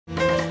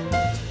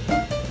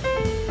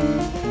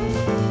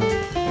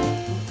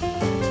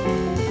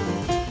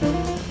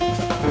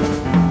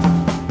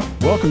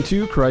Welcome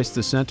to Christ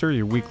the Center,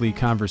 your weekly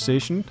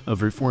conversation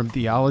of Reformed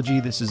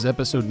theology. This is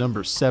episode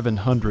number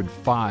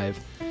 705.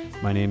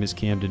 My name is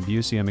Camden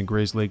Bucey. I'm in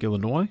Grayslake,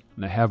 Illinois,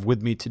 and I have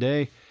with me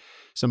today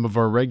some of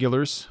our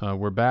regulars.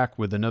 We're back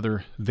with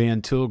another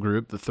Van Til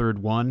group, the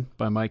third one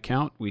by my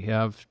count. We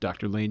have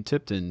Dr. Lane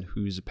Tipton,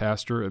 who's a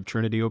pastor of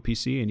Trinity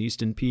OPC in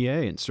Easton, PA,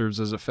 and serves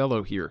as a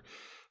fellow here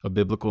of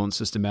Biblical and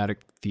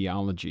Systematic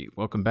Theology.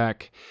 Welcome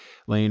back,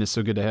 Lane. It's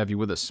so good to have you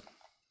with us.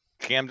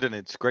 Camden,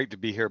 it's great to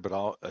be here, but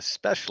I'm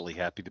especially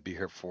happy to be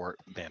here for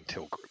Van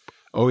Til Group.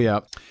 Oh,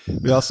 yeah.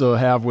 We also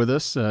have with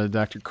us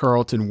Dr.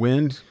 Carlton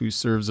Wynne, who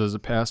serves as a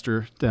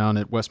pastor down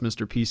at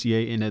Westminster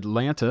PCA in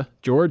Atlanta,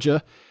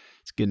 Georgia.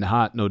 It's getting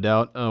hot, no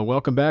doubt.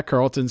 Welcome back,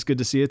 Carlton. It's good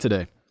to see you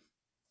today.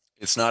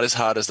 It's not as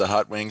hot as the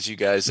hot wings you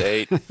guys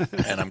ate,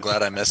 and I'm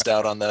glad I missed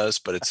out on those,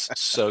 but it's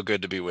so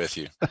good to be with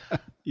you.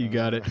 You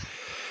got it.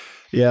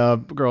 Yeah,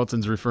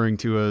 Carlton's referring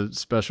to a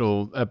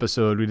special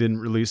episode. We didn't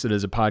release it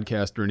as a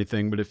podcast or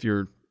anything, but if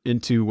you're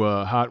into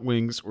hot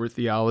wings or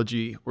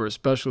theology, or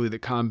especially the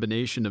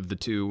combination of the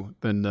two,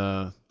 then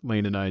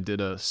Lane and I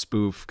did a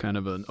spoof, kind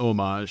of an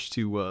homage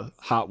to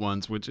Hot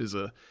Ones, which is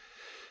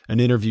an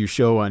interview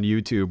show on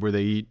YouTube where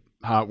they eat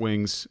hot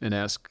wings and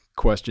ask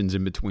questions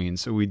in between.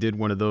 So we did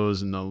one of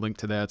those, and the link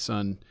to that's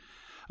on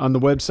the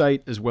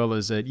website, as well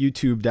as at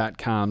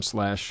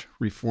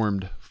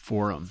youtube.com/Reformed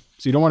Forum.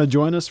 So you don't want to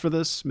join us for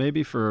this,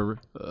 maybe for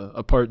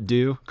a part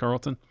two,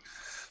 Carlton?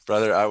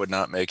 Brother, I would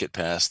not make it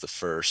past the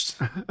first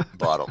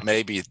bottle,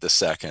 maybe the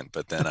second,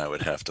 but then I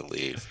would have to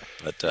leave.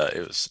 But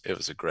it was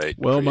a great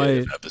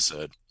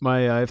episode. I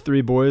have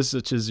three boys,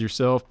 such as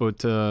yourself,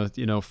 but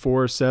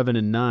 4, 7,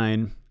 and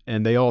 9,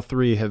 and they all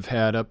three have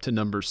had up to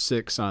number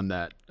 6 on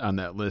that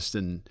list,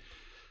 and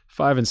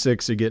 5 and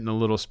 6 are getting a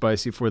little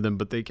spicy for them,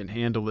 but they can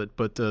handle it.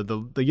 But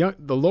the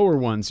lower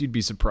ones, you'd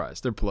be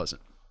surprised; they're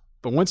pleasant.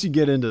 But once you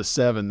get into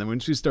 7, then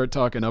once you start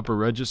talking upper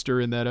register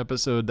in that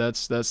episode,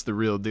 that's the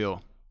real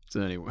deal.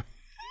 So anyway,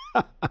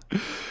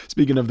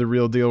 speaking of the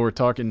real deal, we're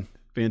talking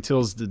Van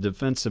Til's The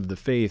Defense of the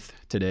Faith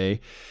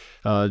today.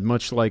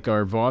 Much like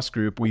our Voss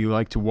group, we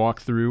like to walk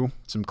through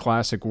some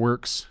classic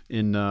works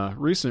in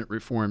recent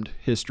Reformed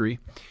history,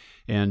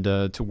 and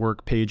to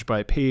work page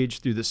by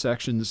page through the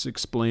sections,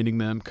 explaining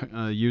them,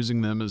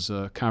 using them as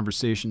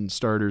conversation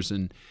starters,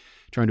 and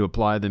trying to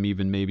apply them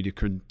even maybe to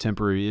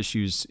contemporary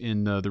issues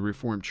in the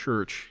Reformed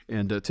Church.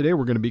 And today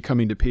we're going to be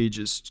coming to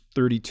pages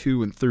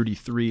 32 and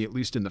 33, at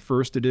least in the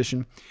first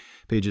edition,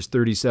 pages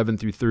 37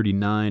 through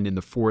 39 in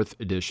the fourth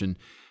edition,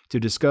 to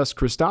discuss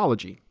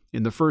Christology.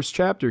 In the first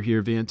chapter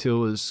here, Van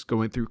Til is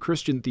going through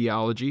Christian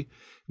theology.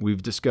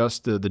 We've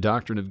discussed the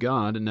doctrine of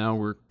God, and now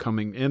we're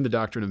coming, and the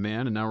doctrine of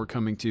man, and now we're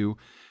coming to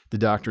the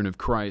doctrine of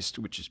Christ,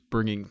 which is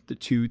bringing the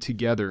two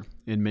together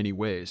in many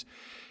ways.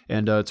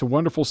 And it's a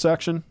wonderful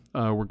section.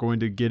 We're going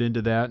to get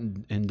into that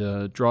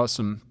and draw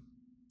some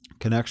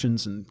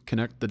connections and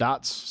connect the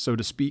dots, so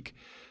to speak,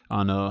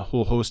 on a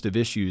whole host of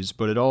issues.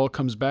 But it all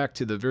comes back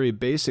to the very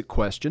basic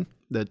question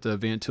that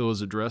Van Til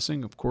is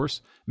addressing, of course,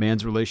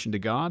 man's relation to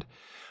God,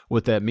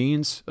 what that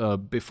means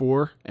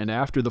before and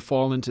after the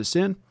fall into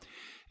sin,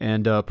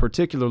 and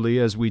particularly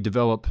as we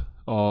develop,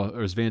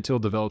 or as Van Til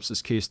develops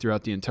this case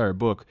throughout the entire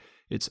book,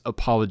 its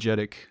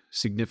apologetic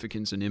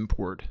significance and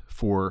import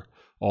for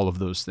all of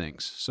those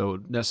things. So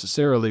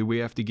necessarily, we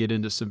have to get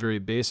into some very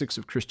basics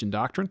of Christian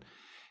doctrine.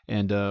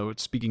 And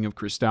speaking of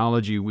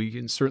Christology, we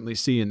can certainly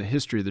see in the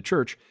history of the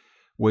church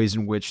ways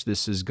in which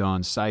this has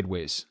gone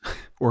sideways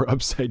or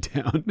upside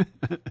down.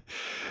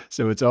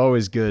 So it's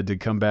always good to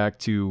come back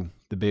to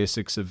the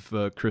basics of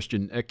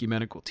Christian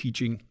ecumenical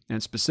teaching,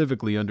 and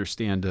specifically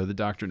understand the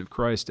doctrine of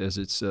Christ as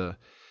it's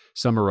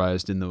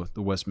summarized in the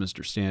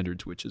Westminster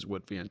Standards, which is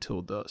what Van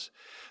Til does.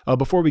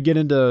 Before we get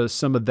into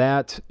some of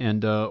that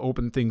and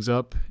open things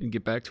up and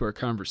get back to our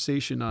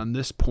conversation on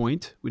this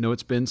point, we know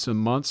it's been some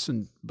months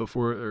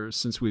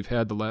since we've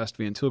had the last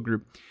Van Til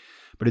group,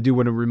 but I do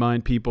want to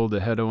remind people to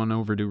head on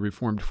over to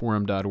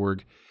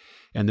reformedforum.org,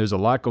 and there's a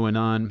lot going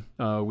on.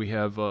 We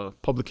have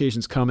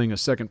publications coming, a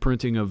second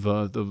printing of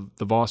the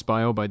Voss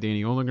bio by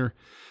Danny Olinger.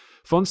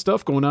 Fun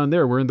stuff going on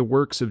there. We're in the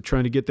works of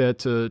trying to get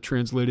that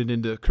translated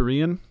into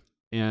Korean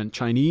and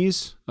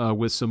Chinese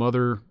with some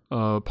other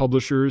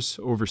publishers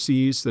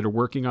overseas that are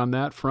working on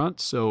that front.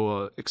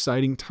 So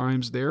exciting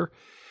times there,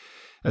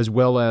 as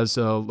well as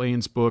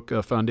Lane's book,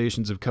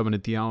 Foundations of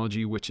Covenant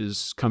Theology, which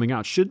is coming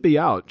out, should be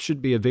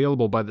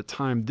available by the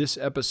time this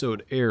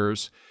episode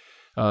airs.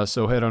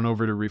 So head on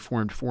over to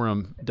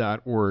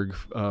reformedforum.org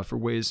for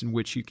ways in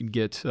which you can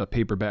get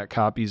paperback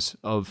copies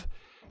of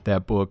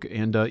that book,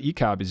 and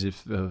e-copies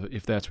if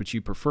that's what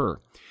you prefer.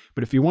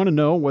 But if you want to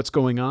know what's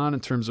going on in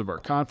terms of our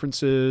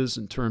conferences,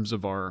 in terms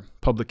of our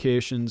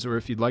publications, or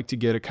if you'd like to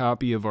get a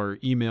copy of our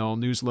email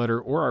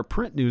newsletter or our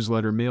print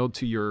newsletter mailed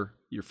to your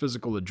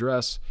physical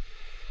address,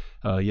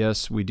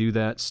 yes, we do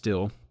that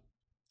still,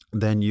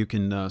 then you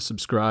can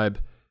subscribe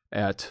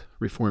at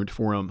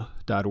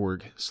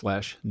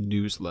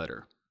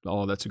reformedforum.org/newsletter.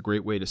 Oh, that's a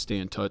great way to stay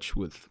in touch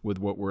with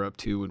what we're up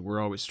to, and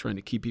we're always trying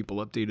to keep people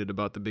updated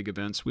about the big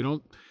events. We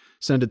don't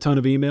send a ton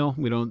of email.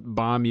 We don't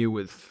bomb you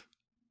with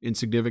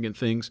insignificant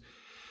things,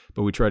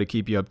 but we try to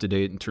keep you up to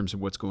date in terms of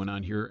what's going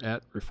on here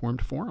at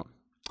Reformed Forum.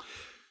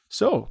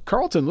 So,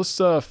 Carlton, let's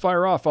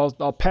fire off.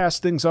 I'll pass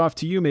things off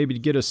to you maybe to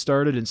get us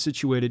started and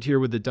situated here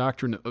with the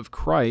doctrine of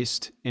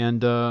Christ.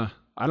 And I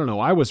don't know,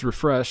 I was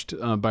refreshed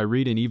by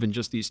reading even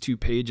just these 2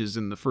 pages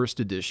in the first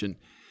edition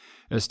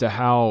as to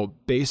how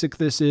basic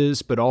this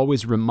is, but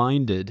always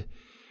reminded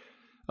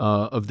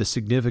of the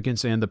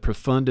significance and the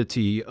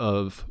profundity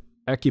of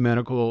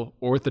ecumenical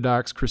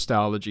Orthodox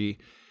Christology,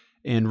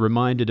 and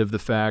reminded of the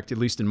fact, at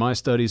least in my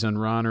studies on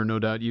Rahner, no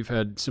doubt you've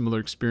had similar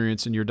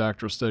experience in your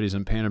doctoral studies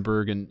in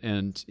Pannenberg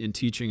and in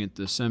teaching at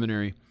the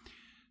seminary,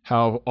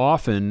 how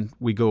often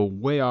we go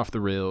way off the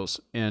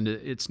rails. And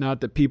it's not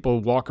that people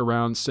walk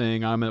around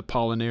saying, I'm an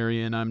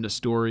Apollinarian, I'm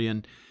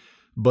Nestorian,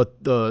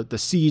 but the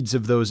seeds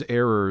of those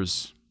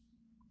errors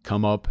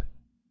come up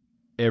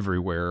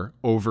everywhere,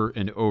 over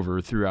and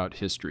over throughout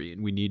history,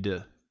 and we need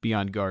to be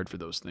on guard for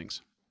those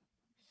things.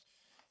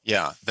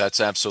 Yeah,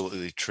 that's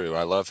absolutely true.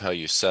 I love how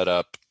you set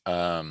up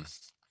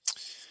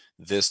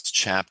this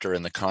chapter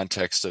in the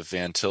context of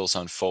Van Til's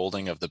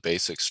unfolding of the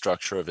basic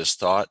structure of his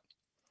thought.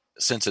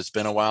 Since it's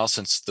been a while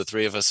since the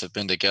 3 of us have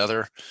been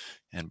together,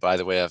 and by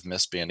the way, I've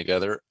missed being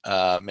together,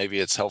 maybe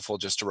it's helpful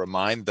just to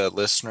remind the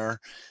listener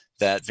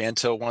that Van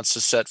Til wants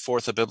to set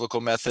forth a biblical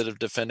method of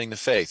defending the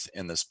faith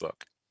in this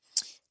book.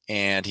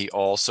 And he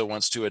also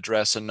wants to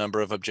address a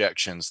number of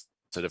objections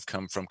that have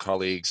come from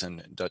colleagues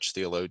and Dutch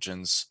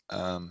theologians.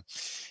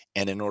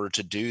 And in order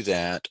to do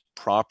that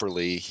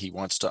properly, he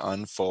wants to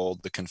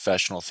unfold the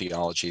confessional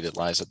theology that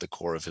lies at the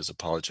core of his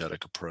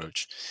apologetic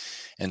approach.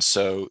 And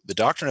so the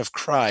Doctrine of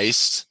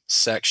Christ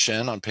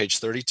section on page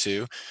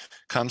 32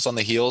 comes on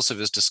the heels of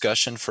his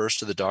discussion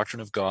first of the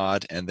doctrine of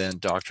God and then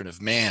doctrine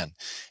of man.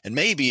 And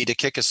maybe to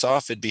kick us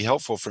off, it'd be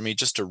helpful for me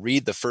just to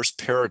read the first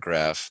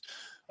paragraph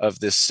of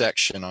this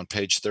section on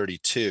page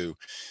 32,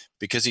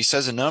 because he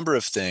says a number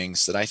of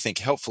things that I think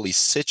helpfully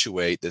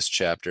situate this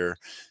chapter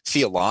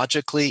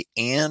theologically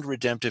and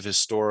redemptive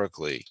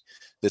historically,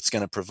 that's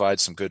going to provide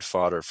some good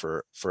fodder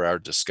for our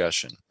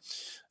discussion.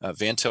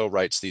 Van Til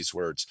writes these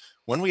words: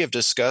 when we have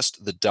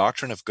discussed the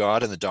doctrine of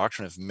God and the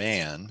doctrine of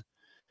man,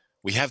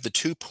 we have the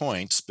 2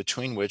 points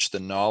between which the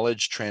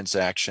knowledge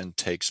transaction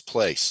takes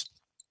place.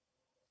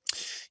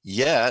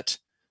 Yet,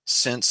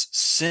 since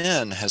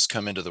sin has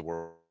come into the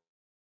world,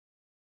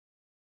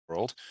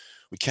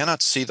 we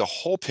cannot see the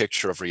whole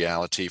picture of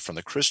reality from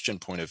the Christian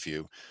point of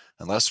view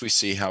unless we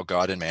see how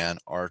God and man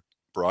are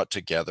brought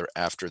together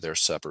after their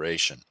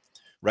separation.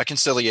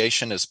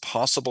 Reconciliation is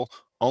possible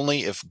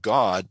only if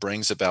God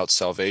brings about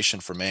salvation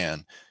for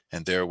man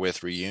and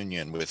therewith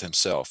reunion with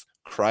himself.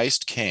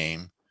 Christ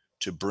came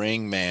to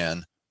bring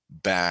man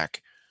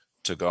back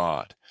to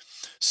God.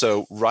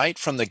 So right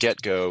from the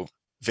get-go,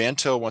 Van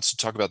Til wants to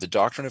talk about the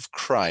doctrine of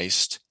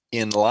Christ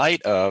in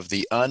light of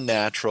the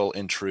unnatural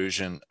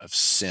intrusion of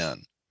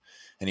sin.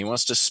 And he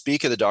wants to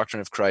speak of the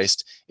doctrine of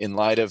Christ in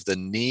light of the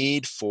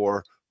need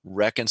for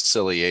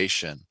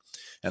reconciliation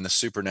and the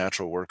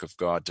supernatural work of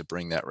God to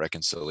bring that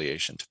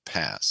reconciliation to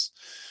pass.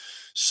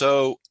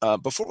 So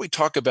before we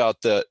talk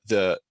about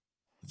the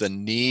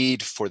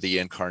need for the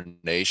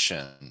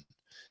incarnation,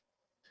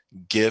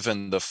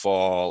 given the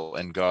fall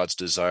and God's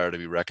desire to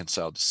be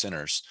reconciled to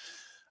sinners,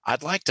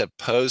 I'd like to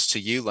pose to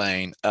you,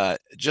 Lane,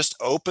 just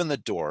open the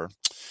door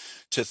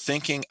to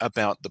thinking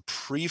about the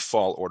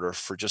pre-fall order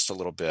for just a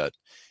little bit,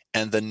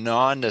 and the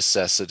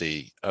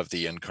non-necessity of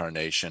the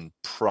incarnation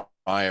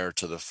prior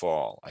to the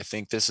fall. I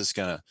think this is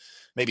going to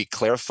maybe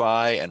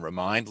clarify and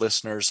remind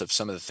listeners of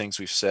some of the things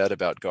we've said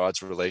about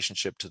God's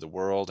relationship to the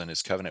world and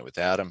his covenant with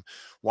Adam.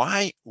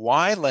 Why,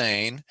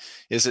 Lane,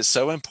 is it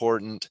so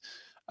important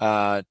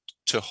to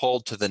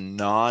hold to the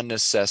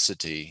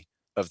non-necessity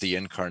of the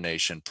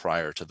incarnation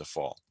prior to the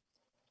fall?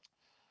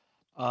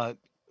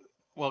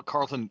 Well,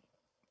 Carlton,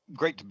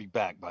 great to be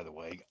back, by the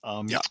way.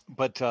 Yeah.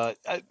 But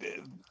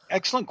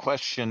excellent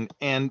question.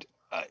 And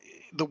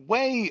the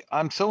way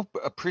I'm so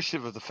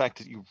appreciative of the fact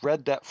that you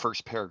read that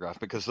first paragraph,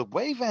 because the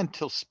way Van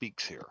Til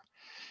speaks here,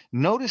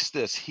 notice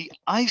this, he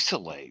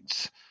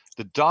isolates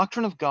the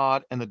doctrine of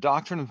God and the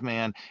doctrine of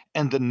man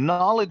and the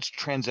knowledge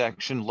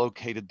transaction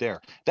located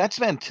there. That's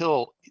Van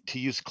Til, to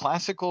use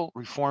classical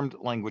Reformed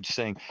language,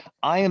 saying,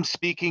 I am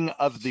speaking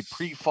of the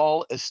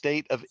pre-fall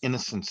estate of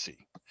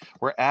innocency,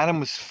 where Adam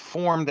was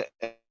formed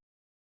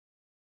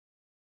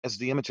as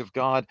the image of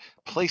God,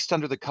 placed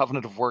under the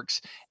covenant of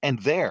works, and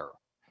there,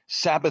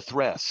 Sabbath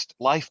rest,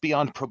 life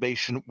beyond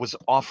probation, was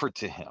offered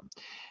to him.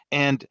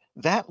 And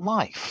that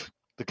life,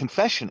 the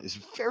confession is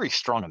very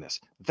strong on this,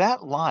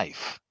 that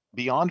life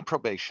beyond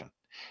probation,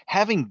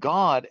 having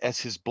God as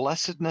his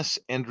blessedness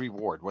and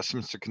reward,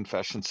 Westminster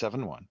Confession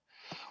 7:1,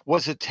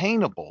 was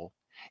attainable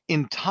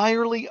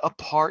entirely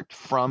apart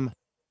from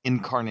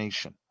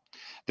incarnation.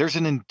 There's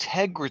an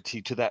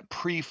integrity to that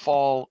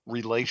pre-fall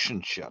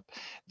relationship,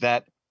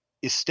 that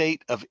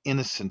estate of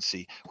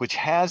innocency, which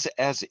has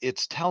as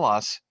its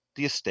telos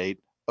the estate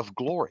of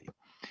glory.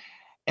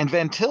 And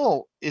Van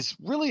Til is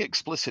really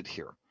explicit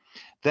here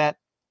that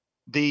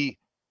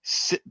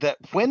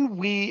when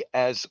we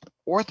as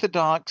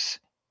Orthodox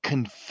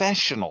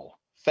confessional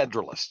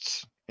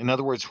federalists. In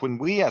other words, when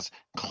we as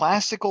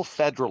classical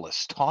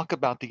federalists talk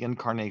about the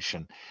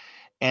incarnation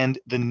and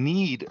the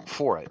need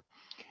for it,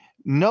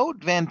 note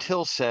Van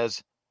Til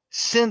says,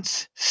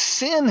 since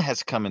sin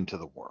has come into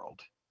the world,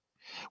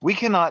 we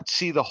cannot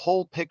see the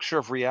whole picture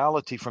of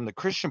reality from the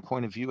Christian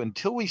point of view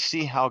until we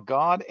see how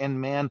God and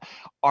man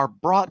are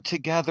brought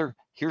together.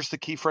 Here's the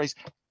key phrase: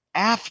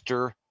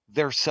 after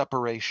their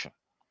separation.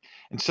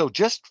 And so,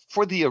 just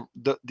for the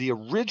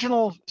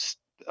original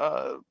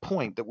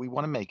point that we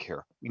want to make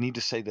here, we need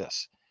to say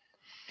this: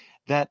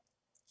 that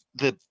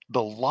the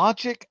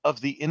logic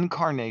of the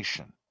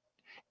incarnation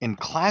in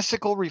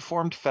classical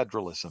Reformed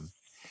federalism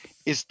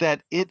is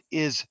that it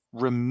is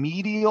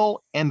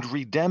remedial and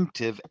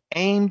redemptive,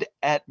 aimed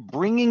at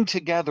bringing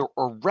together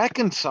or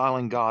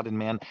reconciling God and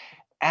man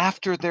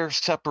after their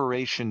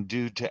separation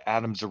due to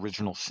Adam's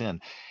original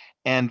sin.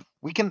 And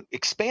we can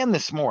expand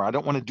this more. I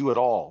don't want to do it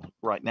all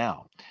right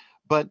now.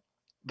 But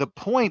the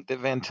point that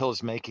Van Til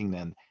is making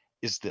then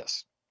is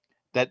this: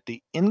 that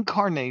the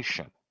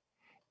incarnation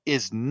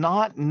is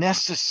not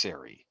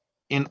necessary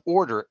in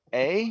order,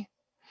 A,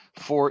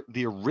 for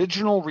the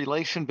original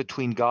relation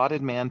between God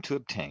and man to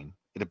obtain.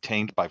 It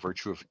obtained by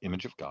virtue of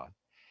image of God.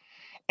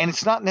 And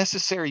it's not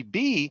necessary,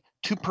 B,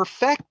 to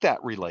perfect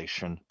that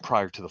relation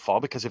prior to the fall,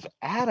 because if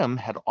Adam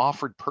had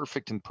offered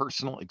perfect and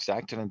personal,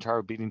 exact and entire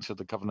obedience to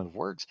the covenant of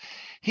works,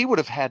 he would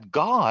have had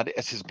God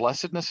as his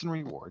blessedness and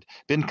reward,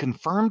 been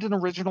confirmed in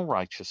original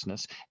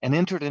righteousness, and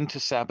entered into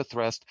Sabbath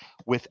rest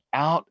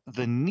without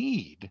the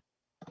need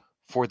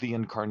for the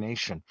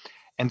incarnation.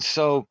 And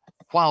so,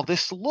 while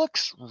this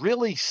looks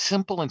really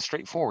simple and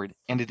straightforward,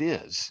 and it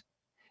is,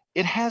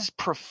 it has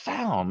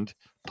profound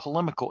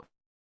polemical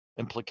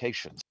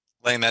implications.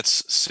 Lane,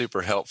 that's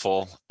super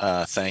helpful.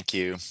 Thank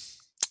you.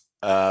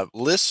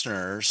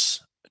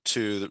 Listeners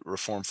to the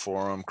Reform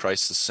Forum,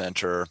 Christ the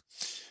Center,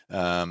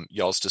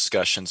 y'all's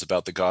discussions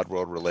about the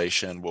God-world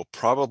relation will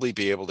probably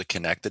be able to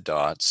connect the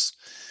dots.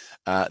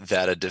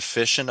 That a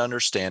deficient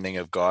understanding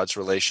of God's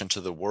relation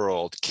to the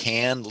world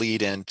can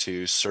lead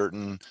into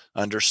certain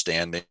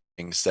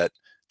understandings that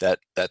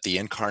the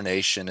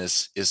incarnation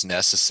is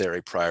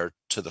necessary prior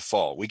to the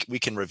fall. We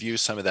can review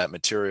some of that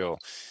material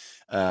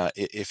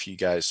if you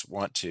guys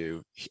want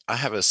to. I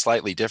have a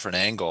slightly different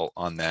angle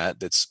on that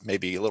that's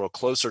maybe a little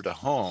closer to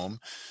home,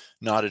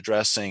 not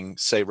addressing,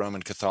 say,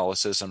 Roman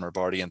Catholicism or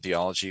Bardian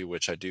theology,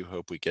 which I do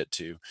hope we get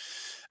to.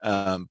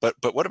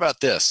 But what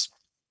about this?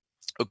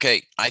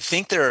 Okay, I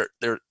think there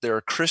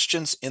are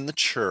Christians in the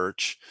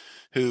church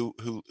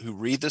who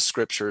read the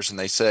scriptures and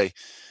they say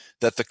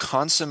that the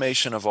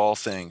consummation of all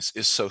things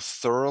is so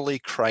thoroughly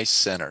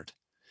Christ-centered,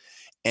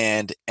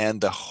 and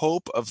the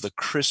hope of the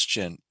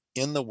Christian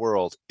in the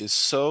world is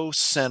so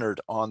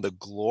centered on the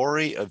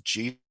glory of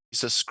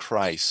Jesus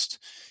Christ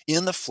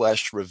in the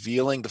flesh,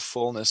 revealing the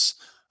fullness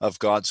of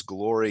God's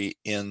glory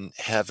in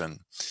heaven,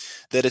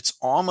 that it's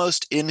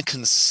almost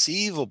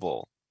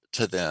inconceivable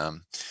to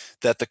them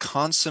that the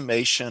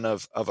consummation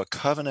of a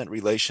covenant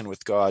relation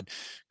with God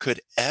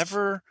could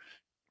ever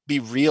be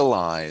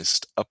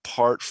realized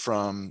apart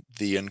from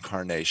the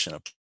incarnation,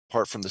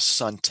 apart from the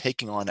Son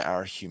taking on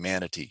our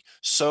humanity.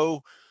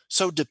 So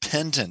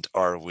dependent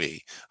are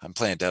we. I'm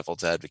playing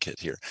devil's advocate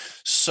here.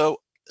 So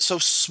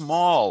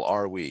small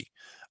are we.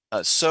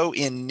 So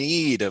in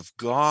need of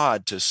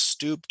God to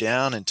stoop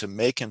down and to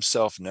make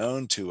himself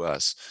known to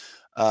us,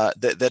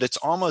 that it's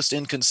almost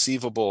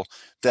inconceivable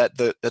that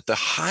the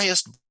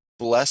highest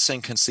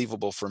blessing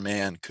conceivable for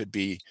man could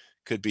be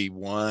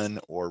won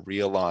or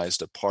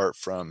realized apart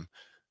from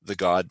the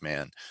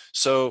God-man.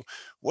 So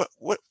what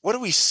do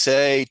we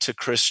say to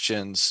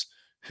Christians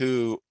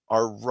who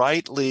are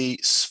rightly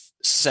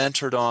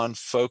centered on,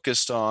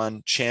 focused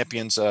on,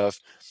 champions of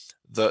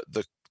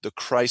the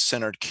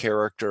Christ-centered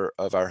character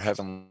of our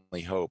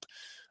heavenly hope,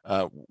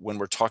 when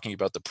we're talking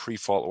about the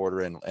pre-fall order?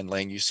 And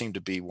Lane, you seem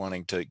to be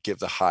wanting to give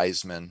the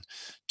Heisman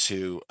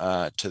to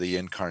the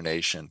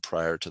incarnation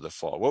prior to the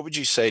fall. What would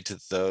you say to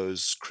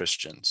those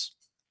Christians?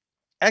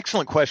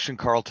 Excellent question,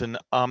 Carlton.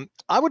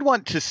 I would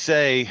want to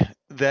say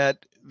that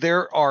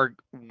there are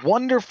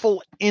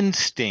wonderful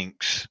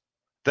instincts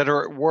that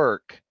are at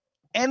work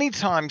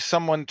anytime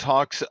someone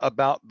talks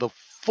about the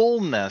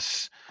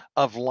fullness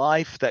of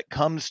life that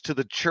comes to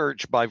the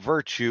church by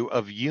virtue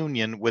of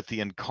union with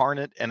the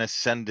incarnate,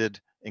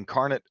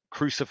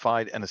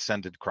 crucified, and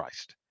ascended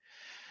Christ.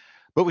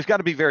 But we've got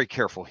to be very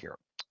careful here.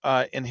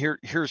 And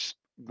here's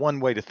one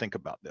way to think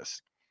about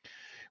this.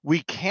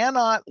 We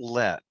cannot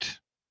let,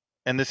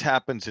 and this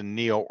happens in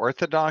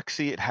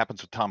neo-orthodoxy, it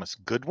happens with Thomas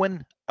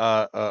Goodwin,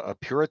 a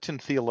Puritan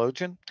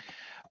theologian,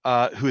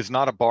 who is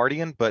not a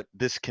Bardian, but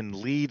this can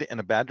lead in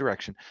a bad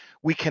direction.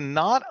 We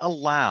cannot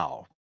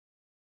allow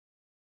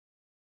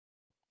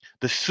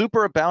the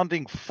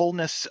superabounding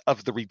fullness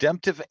of the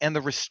redemptive and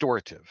the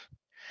restorative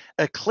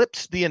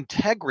eclipse the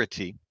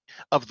integrity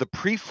of the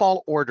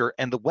pre-fall order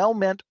and the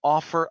well-meant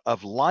offer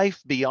of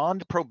life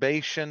beyond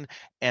probation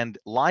and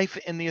life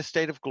in the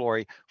estate of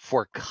glory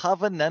for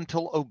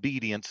covenantal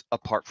obedience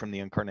apart from the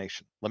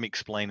incarnation. Let me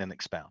explain and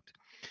expound.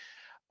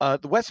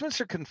 The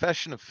Westminster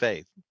Confession of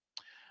Faith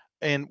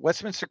in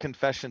Westminster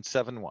Confession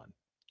 7:1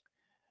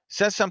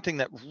 says something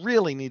that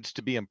really needs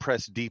to be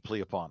impressed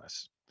deeply upon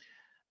us,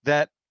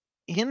 that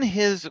in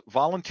his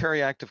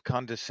voluntary act of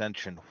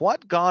condescension,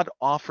 what God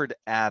offered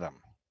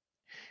Adam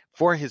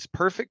for his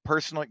perfect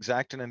personal,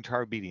 exact, and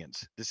entire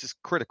obedience, this is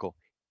critical,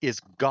 is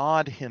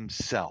God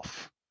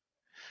himself.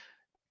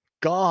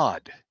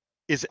 God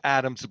is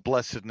Adam's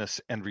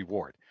blessedness and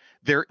reward.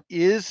 There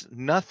is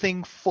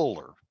nothing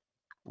fuller,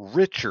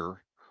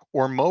 richer,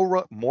 or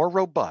more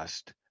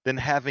robust than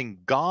having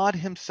God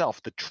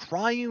himself, the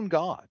triune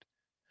God,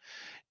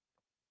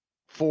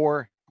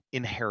 for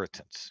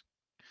inheritance.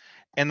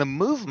 And the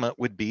movement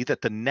would be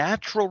that the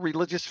natural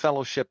religious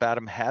fellowship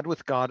Adam had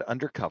with God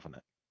under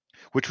covenant,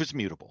 which was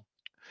mutable,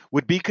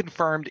 would be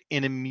confirmed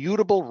in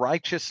immutable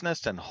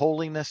righteousness and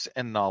holiness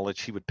and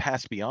knowledge. He would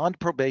pass beyond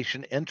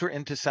probation, enter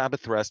into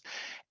Sabbath rest,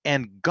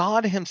 and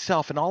God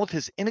himself in all of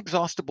his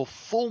inexhaustible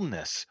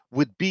fullness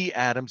would be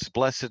Adam's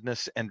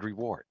blessedness and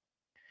reward.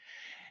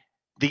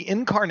 The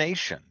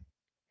incarnation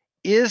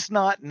is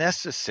not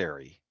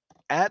necessary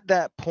at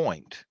that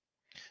point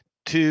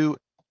to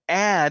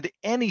add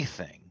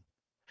anything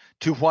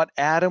to what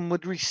Adam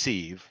would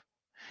receive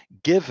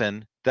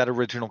given that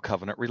original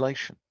covenant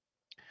relation.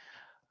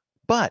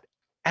 But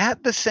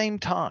at the same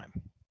time,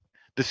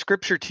 the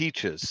scripture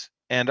teaches,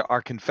 and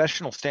our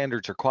confessional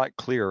standards are quite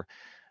clear,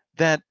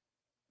 that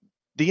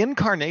the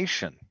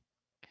incarnation,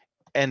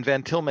 and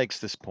Van Til makes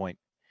this point,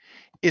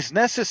 is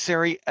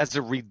necessary as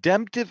a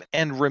redemptive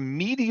and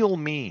remedial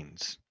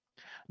means,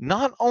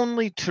 not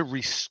only to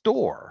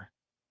restore,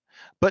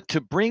 but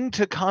to bring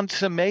to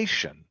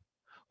consummation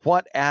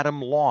what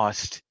Adam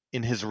lost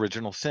in his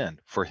original sin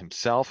for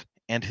himself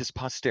and his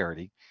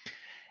posterity.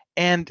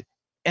 And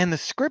the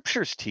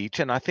scriptures teach,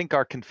 and I think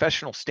our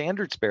confessional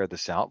standards bear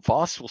this out,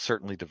 Voss will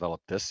certainly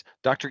develop this,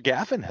 Dr.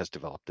 Gavin has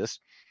developed this,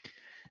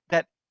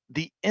 that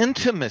the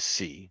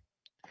intimacy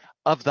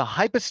of the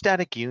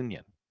hypostatic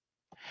union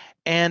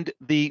and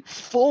the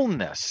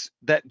fullness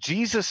that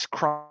Jesus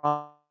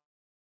Christ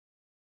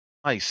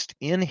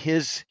in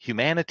his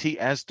humanity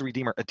as the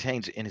Redeemer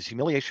attains in his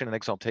humiliation and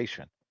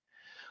exaltation,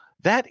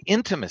 that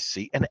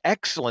intimacy and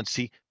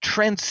excellency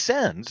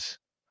transcends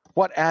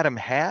what Adam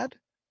had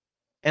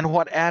and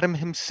what Adam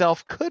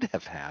himself could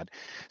have had.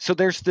 So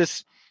there's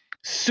this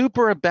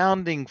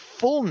superabounding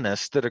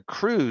fullness that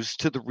accrues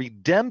to the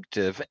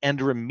redemptive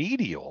and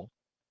remedial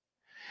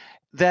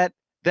that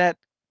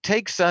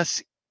takes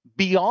us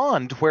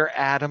beyond where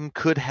Adam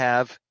could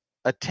have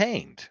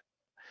attained.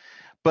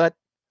 But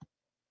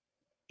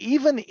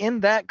even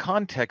in that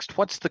context,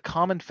 what's the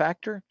common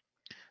factor?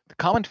 The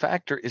common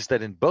factor is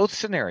that in both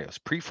scenarios,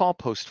 pre-fall,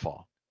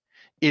 post-fall,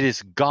 it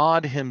is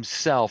God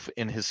himself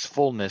in his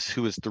fullness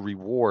who is the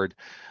reward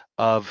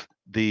of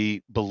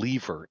the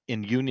believer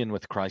in union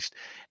with Christ.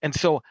 And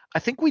so I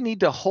think we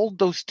need to hold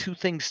those two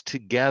things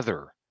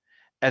together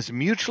as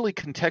mutually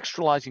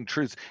contextualizing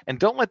truths, and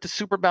don't let the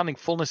superabounding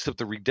fullness of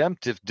the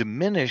redemptive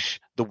diminish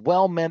the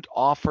well-meant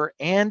offer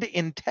and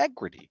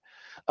integrity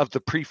of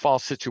the pre-fall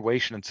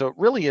situation. And so it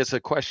really is a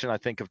question, I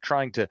think, of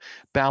trying to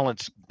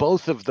balance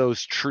both of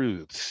those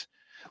truths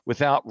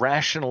without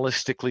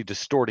rationalistically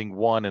distorting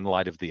one in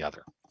light of the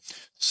other.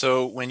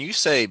 So when you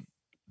say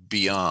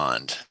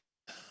beyond,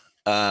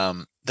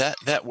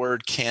 that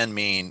word can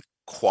mean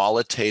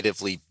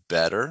qualitatively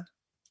better,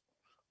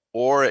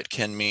 or it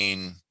can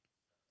mean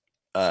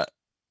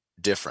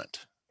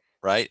different,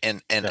 right?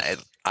 And Yeah.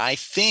 I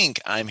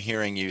think I'm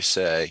hearing you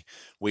say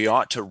we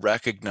ought to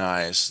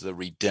recognize the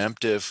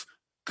redemptive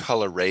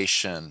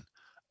coloration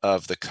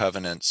of the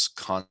covenant's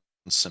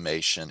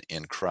consummation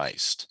in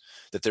Christ,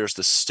 that there's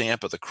the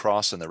stamp of the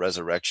cross and the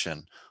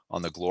resurrection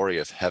on the glory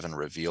of heaven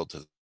revealed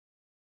to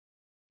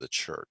the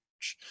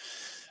church.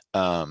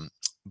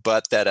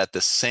 But that at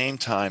the same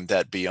time,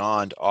 that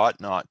beyond ought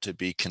not to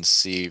be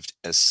conceived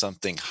as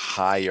something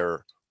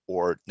higher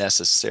or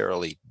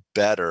necessarily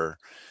better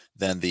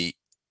than the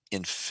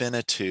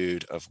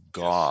infinitude of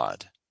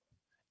God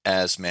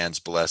as man's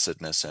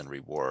blessedness and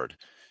reward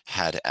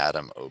had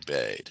Adam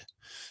obeyed.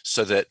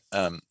 So that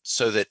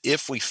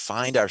if we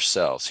find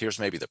ourselves, here's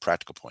maybe the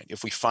practical point,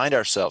 if we find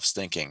ourselves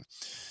thinking,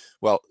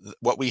 well,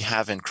 what we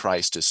have in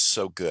Christ is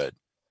so good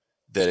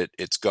that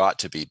it's got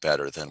to be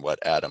better than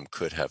what Adam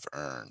could have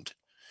earned.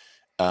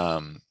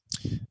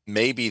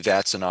 Maybe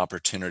that's an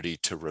opportunity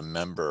to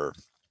remember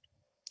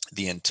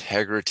the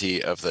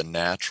integrity of the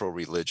natural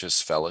religious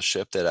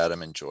fellowship that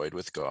Adam enjoyed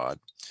with God,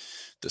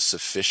 the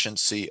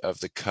sufficiency of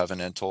the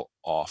covenantal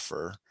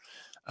offer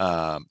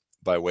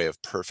by way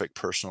of perfect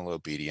personal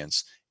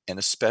obedience, and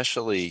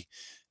especially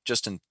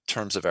just in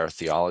terms of our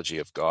theology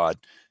of God,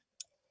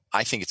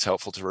 I think it's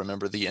helpful to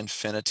remember the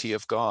infinity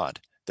of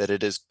God, that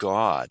it is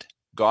God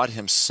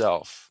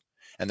himself,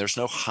 and there's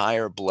no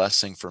higher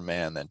blessing for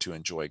man than to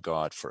enjoy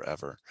God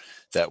forever,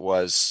 that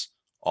was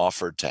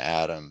offered to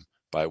Adam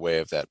by way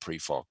of that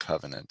pre-fall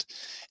covenant.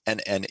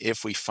 And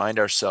if we find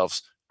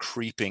ourselves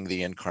creeping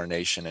the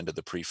incarnation into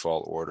the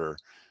pre-fall order,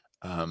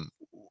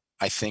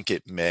 I think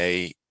it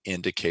may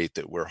indicate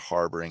that we're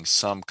harboring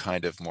some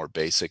kind of more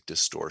basic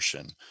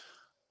distortion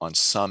on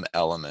some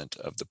element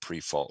of the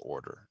pre-fall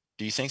order.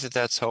 Do you think that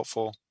that's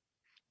helpful?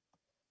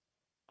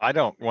 I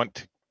don't want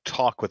to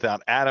talk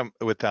without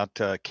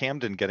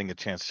Camden getting a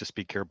chance to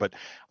speak here, but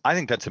I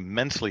think that's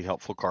immensely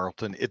helpful,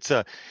 Carlton.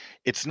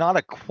 It's not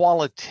a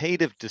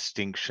qualitative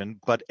distinction,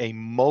 but a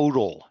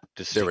modal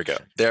distinction.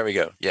 There we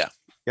go. Yeah.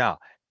 Yeah.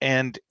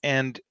 And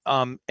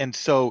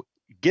so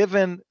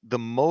given the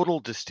modal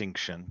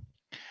distinction,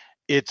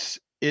 it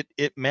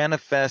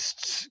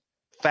manifests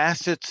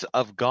facets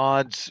of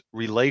God's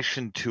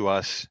relation to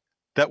us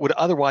that would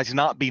otherwise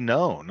not be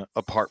known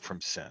apart from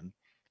sin.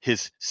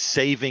 His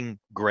saving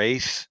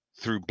grace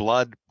through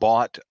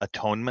blood-bought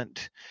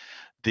atonement,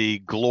 the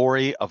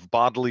glory of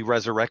bodily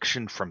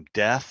resurrection from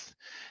death,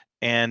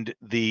 and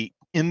the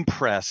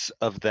impress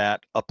of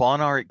that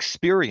upon our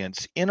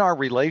experience in our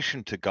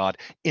relation to God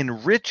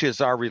enriches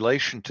our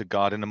relation to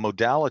God in a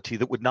modality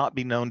that would not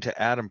be known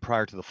to Adam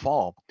prior to the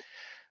fall.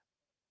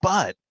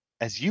 But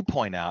as you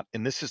point out,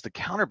 and this is the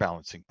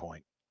counterbalancing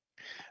point,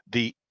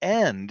 the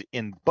end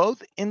in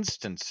both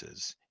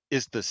instances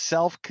is the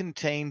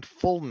self-contained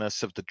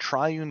fullness of the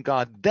triune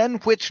God, than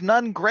which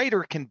none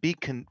greater can be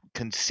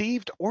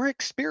conceived or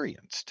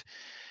experienced.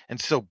 And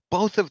so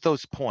both of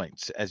those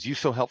points, as you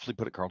so helpfully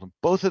put it, Carlton,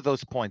 both of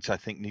those points I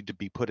think need to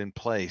be put in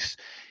place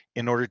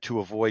in order to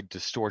avoid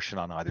distortion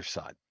on either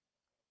side.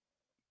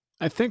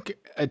 I think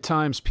at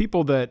times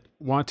people that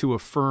want to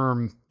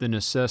affirm the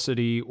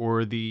necessity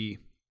or the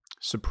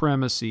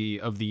supremacy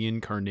of the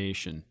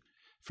incarnation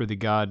for the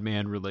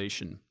God-man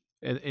relation,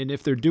 and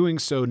if they're doing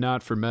so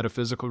not for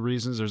metaphysical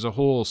reasons, there's a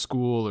whole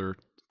school or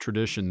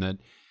tradition that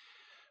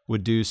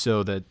would do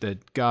so,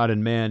 that God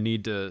and man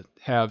need to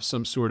have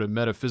some sort of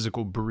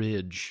metaphysical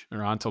bridge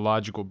or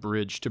ontological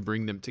bridge to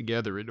bring them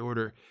together in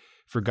order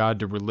for God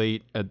to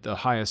relate at the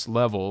highest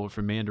level,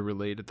 for man to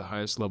relate at the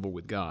highest level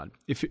with God.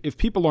 If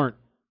people aren't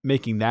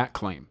making that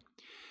claim,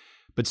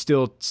 but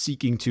still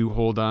seeking to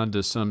hold on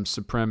to some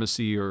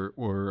supremacy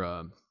or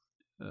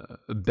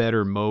a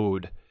better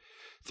mode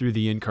through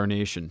the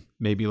incarnation,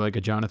 maybe like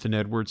a Jonathan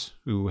Edwards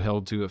who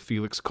held to a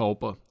Felix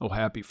Culpa, oh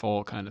happy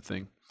fall kind of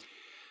thing.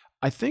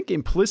 I think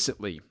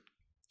implicitly,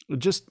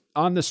 just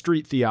on the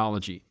street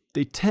theology,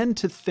 they tend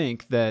to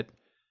think that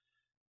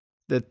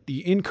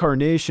the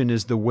incarnation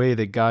is the way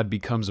that God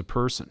becomes a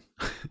person,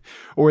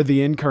 or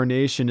the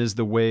incarnation is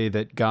the way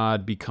that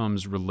God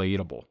becomes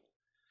relatable.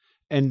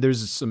 And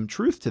there's some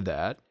truth to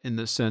that in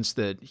the sense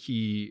that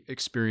he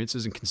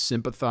experiences and can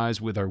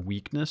sympathize with our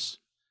weakness.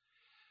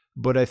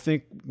 But I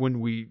think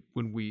when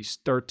we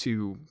start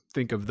to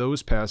think of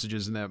those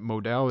passages in that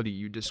modality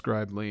you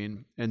described,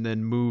 Lane, and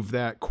then move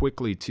that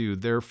quickly to,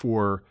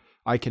 therefore,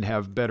 I can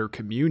have better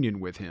communion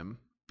with him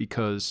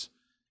because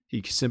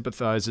he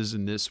sympathizes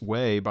in this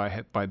way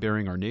by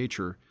bearing our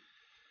nature,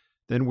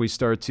 then we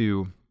start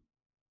to,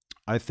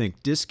 I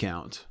think,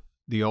 discount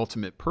the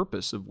ultimate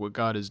purpose of what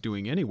God is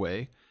doing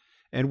anyway.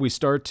 And we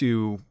start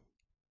to,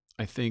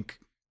 I think,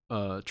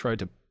 try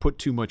to put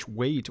too much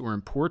weight or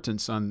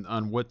importance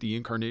on what the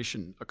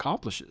incarnation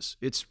accomplishes.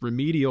 It's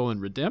remedial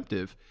and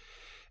redemptive,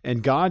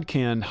 and God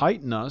can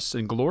heighten us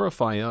and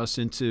glorify us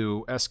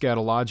into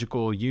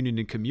eschatological union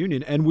and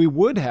communion, and we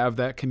would have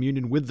that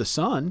communion with the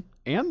Son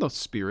and the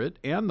Spirit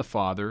and the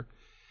Father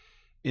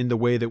in the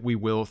way that we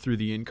will through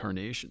the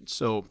incarnation.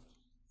 So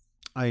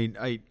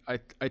I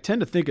tend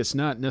to think it's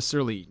not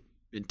necessarily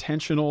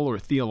intentional or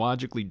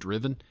theologically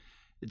driven.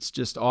 It's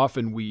just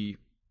often we,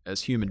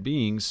 as human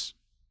beings,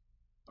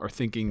 are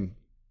thinking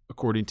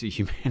according to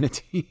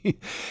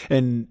humanity,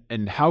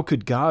 and how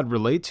could God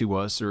relate to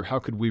us, or how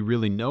could we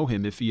really know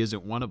him if he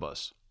isn't one of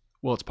us?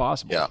 Well, it's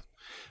possible.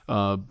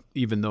 Yeah.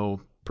 Even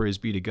though, praise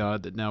be to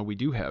God, that now we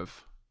do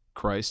have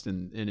Christ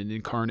and an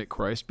incarnate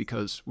Christ,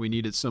 because we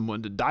needed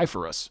someone to die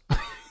for us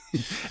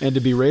and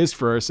to be raised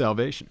for our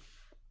salvation.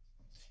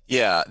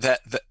 Yeah,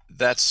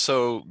 that's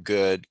so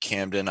good,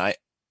 Camden.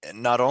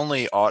 Not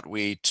only ought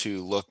we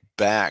to look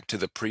back to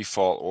the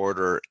pre-fall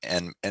order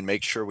and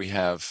make sure we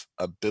have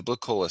a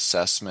biblical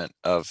assessment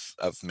of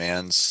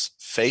man's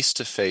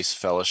face-to-face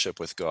fellowship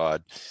with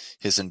God,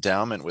 his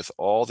endowment with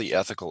all the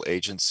ethical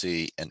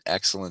agency and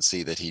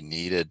excellency that he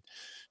needed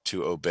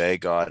to obey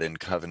God in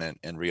covenant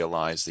and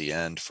realize the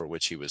end for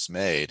which he was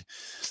made.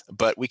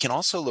 But we can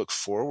also look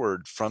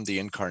forward from the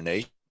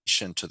incarnation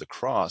to the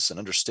cross and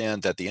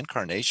understand that the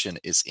incarnation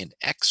is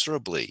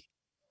inexorably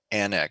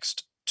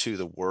annexed to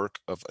the work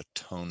of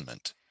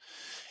atonement,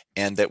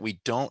 and that we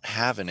don't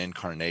have an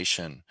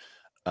incarnation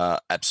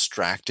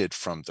abstracted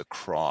from the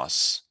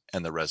cross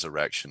and the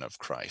resurrection of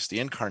Christ. The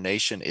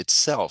incarnation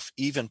itself,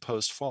 even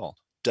post-fall,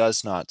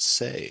 does not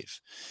save.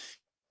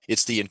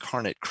 It's the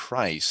incarnate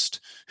Christ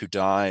who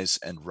dies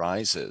and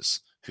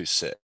rises who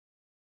saves.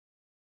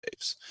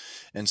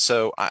 And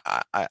so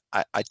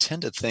I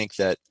tend to think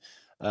that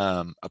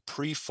a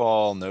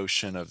pre-fall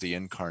notion of the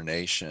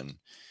incarnation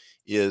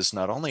is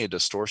not only a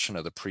distortion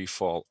of the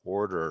pre-fall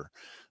order,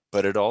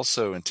 but it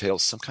also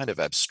entails some kind of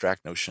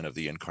abstract notion of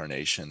the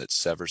incarnation that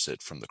severs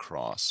it from the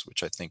cross,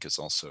 which I think is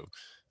also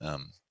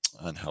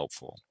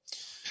unhelpful.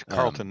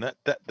 Carlton,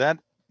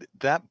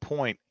 that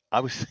point, I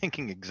was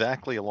thinking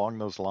exactly along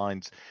those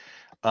lines.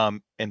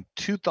 And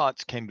two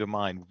thoughts came to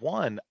mind.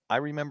 One, I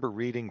remember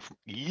reading from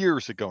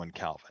years ago in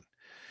Calvin,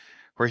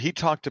 where he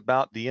talked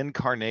about the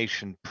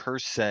incarnation per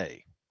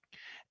se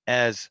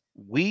as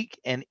weak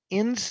and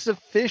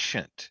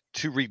insufficient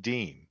to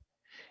redeem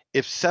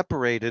if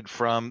separated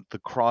from the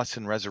cross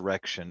and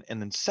resurrection.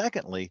 And then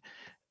secondly,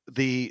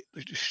 the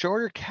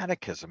shorter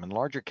catechism and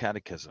larger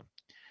catechism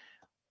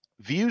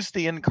views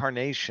the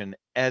incarnation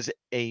as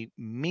a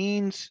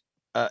means,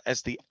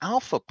 as the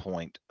alpha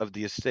point of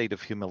the estate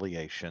of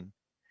humiliation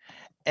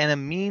and a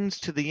means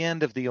to the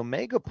end of the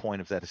omega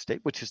point of that estate,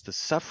 which is the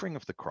suffering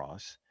of the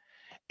cross.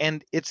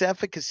 And its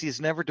efficacy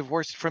is never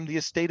divorced from the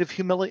estate of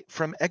humility,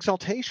 from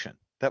exaltation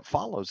that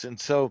follows. And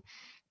so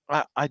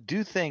I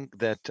do think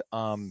that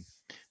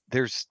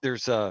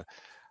there's a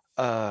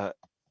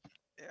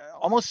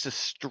almost a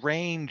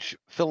strange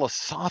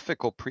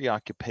philosophical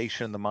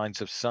preoccupation in the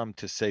minds of some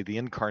to say the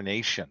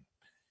incarnation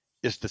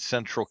is the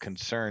central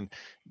concern.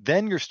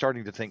 Then you're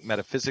starting to think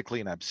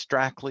metaphysically and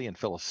abstractly and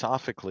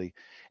philosophically,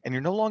 and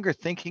you're no longer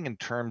thinking in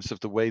terms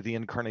of the way the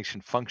incarnation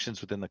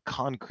functions within the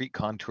concrete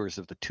contours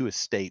of the two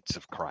estates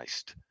of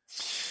Christ.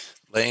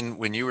 Lane,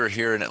 when you were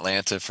here in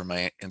Atlanta for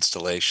my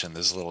installation,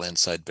 this is a little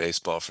inside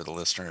baseball for the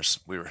listeners.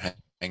 We were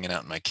hanging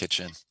out in my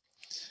kitchen,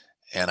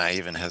 and I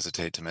even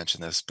hesitate to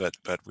mention this, but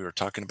we were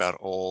talking about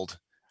old,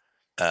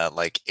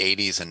 like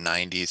 80s and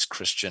 90s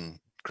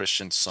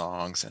Christian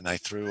songs, and I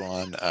threw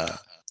on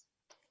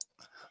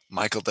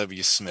Michael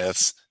W.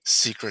 Smith's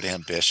 "Secret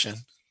Ambition,"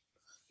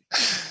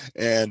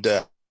 and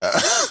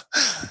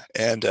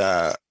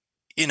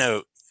you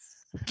know,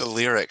 the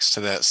lyrics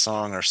to that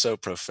song are so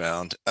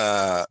profound.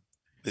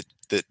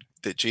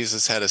 That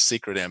Jesus had a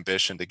secret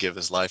ambition to give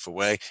his life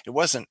away. It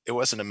wasn't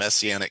a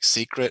messianic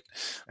secret,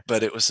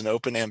 but it was an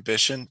open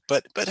ambition.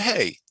 But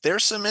hey,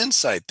 there's some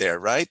insight there,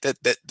 right?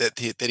 That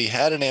he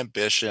had an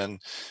ambition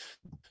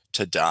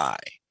to die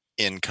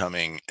in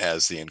coming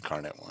as the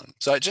incarnate one.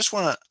 So I just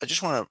want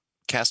to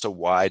cast a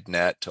wide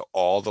net to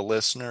all the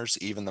listeners,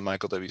 even the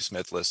Michael W.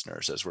 Smith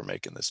listeners, as we're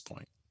making this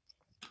point.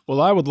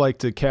 Well, I would like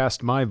to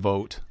cast my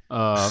vote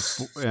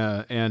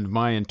and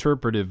my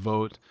interpretive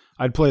vote.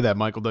 I'd play that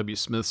Michael W.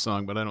 Smith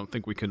song, but I don't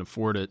think we can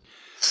afford it.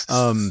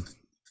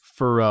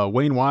 For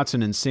Wayne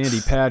Watson and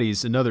Sandy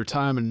Patty's "Another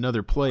Time and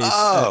Another Place."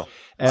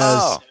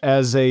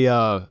 As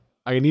a,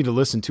 I need to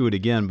listen to it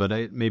again,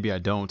 but maybe I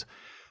don't.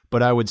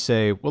 But I would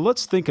say, well,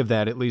 let's think of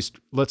that at least.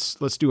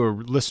 Let's do a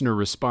listener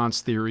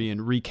response theory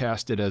and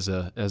recast it as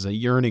a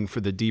yearning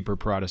for the deeper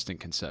Protestant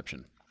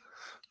conception.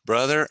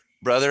 Brother,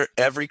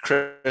 every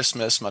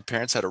Christmas, my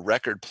parents had a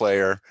record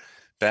player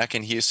back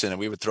in Houston, and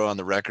we would throw on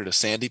the record of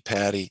Sandy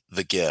Patty,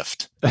 "The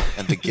Gift,"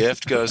 and the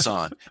gift goes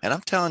on. And I'm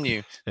telling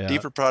you,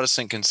 deeper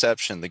Protestant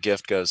conception, the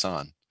gift goes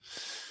on.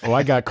 Oh,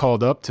 I got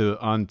called up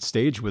on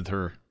stage with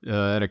her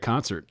at a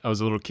concert. I was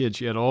a little kid.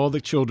 She had all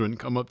the children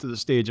come up to the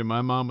stage, and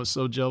my mom was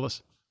so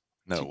jealous.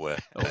 No way.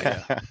 Oh,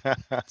 yeah.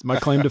 It's my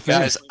claim to fame.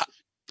 Guys,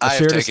 I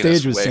shared a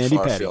stage with Sandy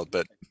Patty. Field,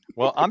 but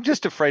well, I'm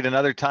just afraid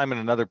Another Time in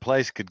Another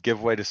Place could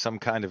give way to some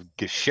kind of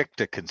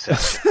Geschichte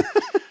conception.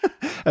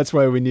 That's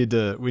why we need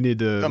to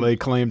lay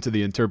claim to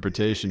the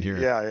interpretation here.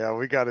 Yeah,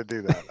 we got to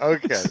do that.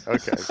 Okay.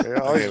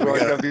 Always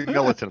got to be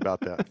militant about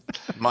that.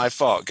 My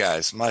fault,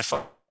 guys. My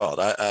fault.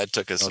 I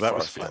took us far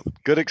afield.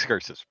 Good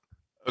excursus.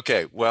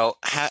 Okay, well,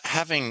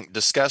 having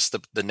discussed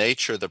the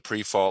nature of the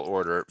pre-fall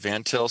order,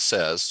 Van Til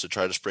says, to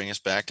try to bring us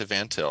back to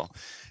Van Til,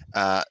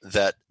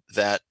 that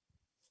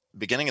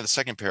beginning of the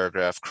second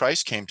paragraph,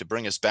 Christ came to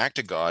bring us back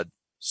to God.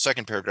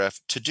 Second paragraph,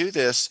 to do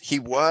this, he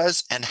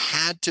was and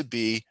had to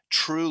be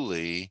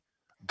truly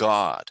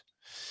God.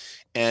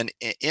 And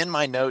in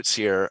my notes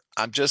here,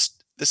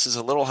 this is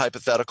a little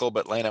hypothetical,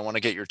 but Lane, I want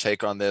to get your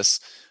take on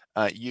this.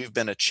 You've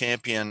been a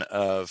champion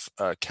of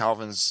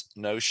Calvin's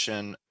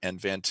notion, and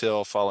Van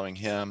Til following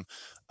him,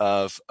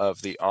 of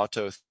the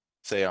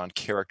autotheon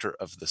character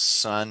of the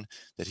Son,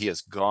 that he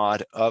is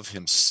God of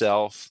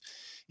himself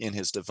in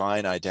his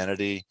divine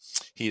identity.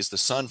 He is the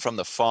Son from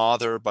the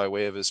Father by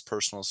way of his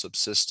personal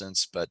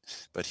subsistence, but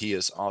he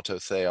is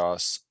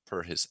autotheos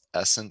per his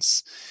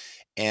essence.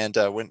 And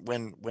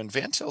when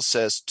Van Til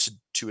says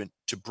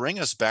to bring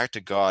us back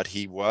to God,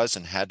 he was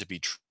and had to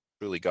be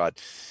truly God.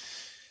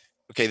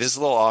 Okay, this is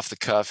a little off the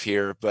cuff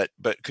here, but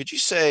could you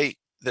say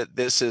that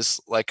this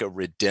is like a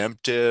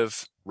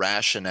redemptive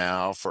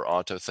rationale for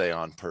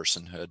autotheon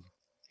personhood?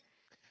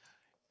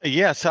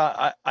 Yes,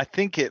 I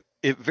think it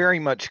very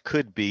much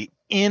could be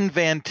in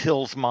Van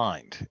Til's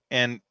mind.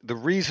 And the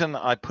reason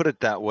I put it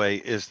that way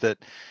is that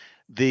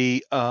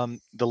the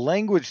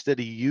language that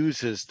he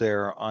uses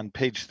there on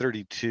page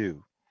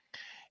 32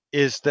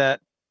 is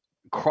that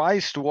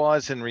Christ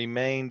was and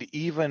remained,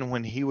 even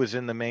when he was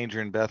in the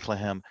manger in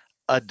Bethlehem,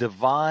 a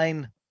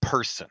divine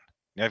person.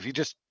 Now, if you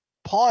just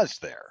pause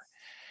there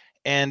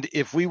And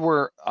if we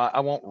were,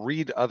 I won't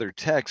read other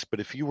texts, but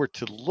if you were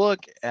to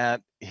look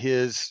at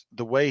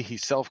the way he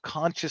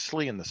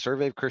self-consciously in the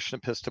Survey of Christian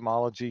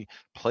Epistemology,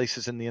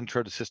 places in the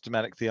Intro to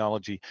Systematic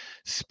Theology,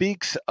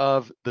 speaks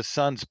of the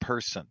Son's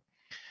person,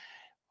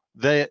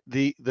 the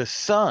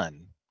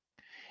Son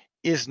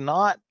is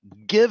not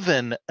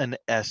given an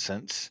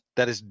essence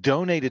that is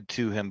donated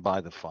to him by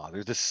the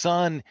Father. The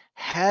Son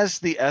has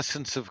the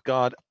essence of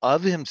God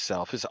of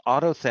himself, is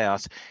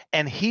autotheos,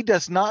 and he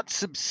does not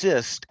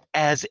subsist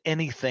as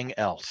anything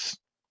else.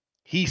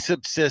 He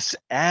subsists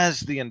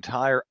as the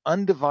entire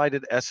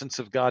undivided essence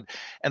of God.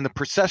 And the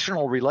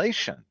processional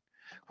relation,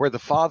 where the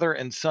Father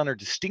and Son are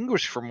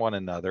distinguished from one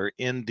another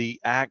in the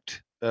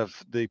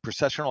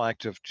processional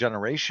act of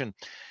generation,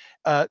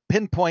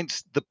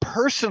 pinpoints the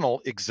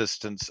personal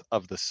existence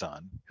of the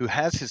Son, who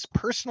has his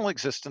personal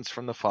existence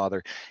from the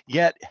Father,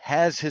 yet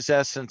has his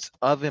essence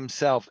of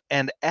himself,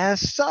 and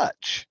as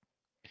such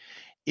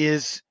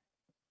is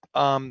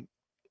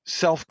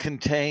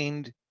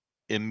self-contained,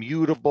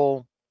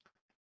 immutable,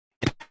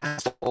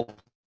 impassible.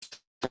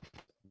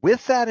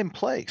 With that in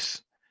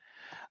place,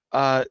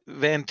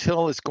 Van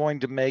Til is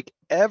going to make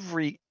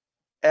every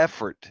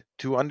effort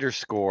to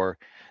underscore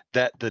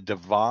that the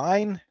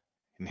divine,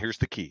 and here's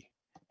the key,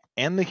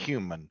 and the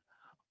human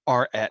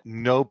are at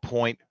no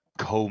point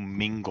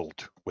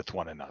commingled with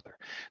one another.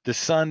 The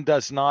Son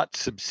does not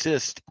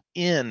subsist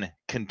in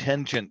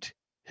contingent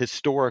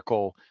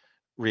historical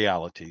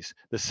realities.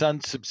 The Son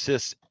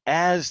subsists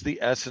as the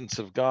essence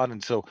of God.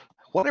 And so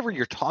whatever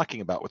you're talking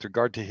about with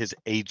regard to his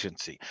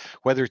agency,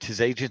 whether it's his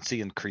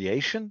agency in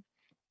creation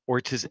or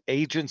it's his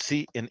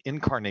agency in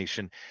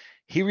incarnation,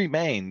 he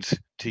remains,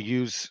 to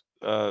use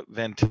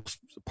Van Til's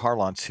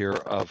parlance here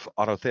of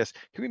autotheos,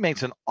 he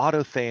remains an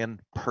autothean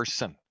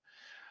person,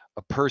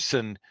 a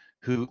person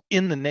who,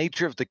 in the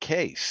nature of the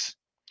case,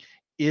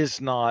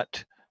 is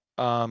not,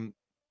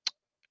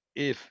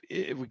 if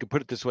we could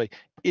put it this way,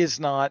 is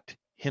not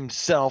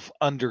himself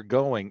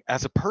undergoing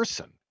as a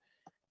person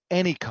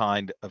any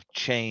kind of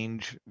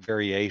change,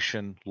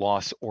 variation,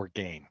 loss, or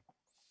gain.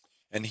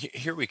 And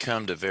here we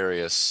come to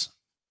various,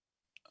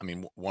 I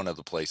mean, one of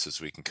the places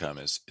we can come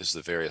is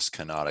the various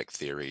kenotic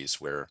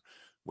theories where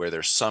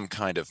there's some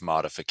kind of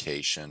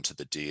modification to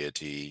the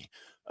deity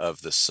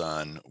of the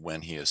Son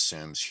when he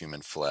assumes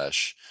human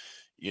flesh.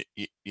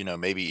 You know,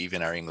 maybe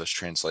even our English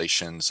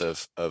translations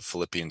of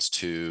Philippians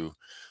 2,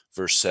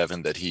 verse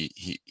 7, that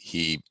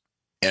he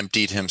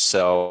emptied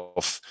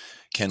himself,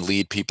 can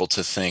lead people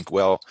to think,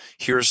 well,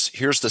 here's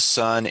the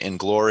Son in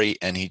glory,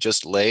 and he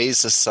just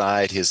lays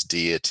aside his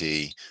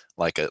deity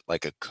like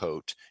a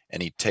coat,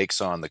 and he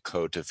takes on the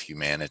coat of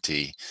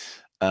humanity.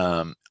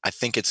 I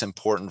think it's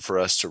important for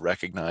us to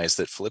recognize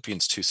that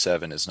Philippians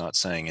 2:7 is not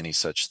saying any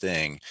such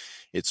thing.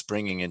 It's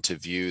bringing into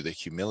view the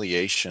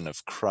humiliation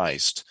of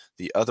Christ,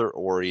 the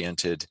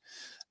other-oriented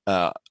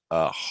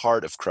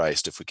heart of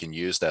Christ, if we can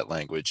use that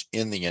language,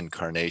 in the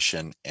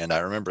incarnation. And I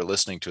remember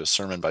listening to a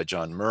sermon by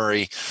John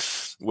Murray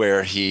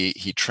where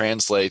he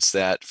translates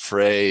that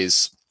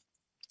phrase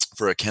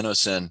for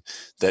ekenosin,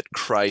 that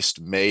Christ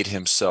made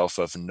himself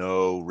of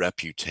no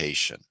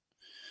reputation,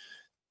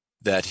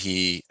 that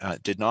he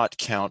did not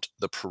count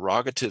the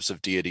prerogatives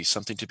of deity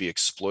something to be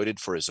exploited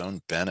for his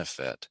own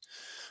benefit,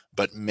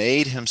 but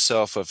made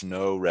himself of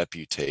no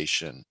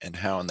reputation. And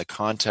how in the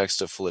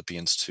context of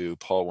Philippians 2,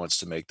 Paul wants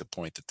to make the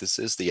point that this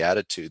is the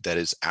attitude that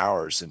is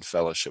ours in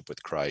fellowship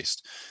with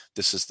Christ.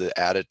 This is the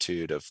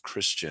attitude of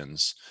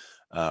Christians,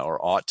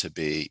 or ought to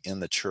be, in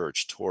the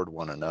church toward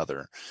one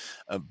another.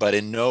 But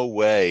in no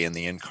way in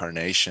the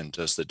incarnation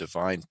does the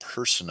divine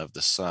person of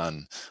the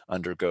Son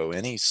undergo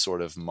any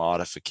sort of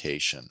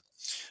modification.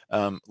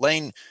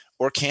 Lane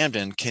or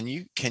Camden, can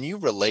you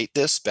relate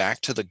this back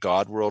to the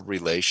God-world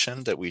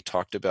relation that we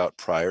talked about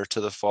prior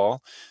to the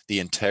fall? The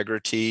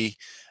integrity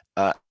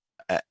of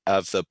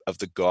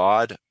the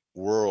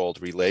God-world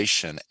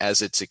relation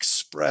as it's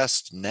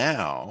expressed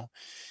now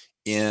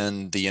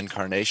in the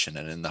incarnation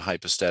and in the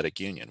hypostatic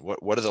union.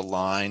 What are the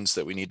lines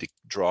that we need to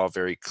draw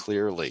very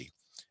clearly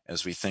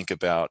as we think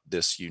about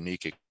this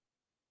unique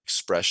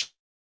expression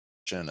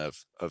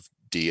of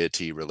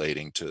deity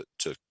relating to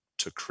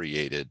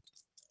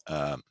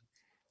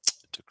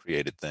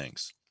created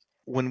things?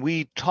 When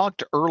we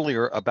talked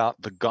earlier about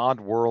the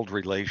God-world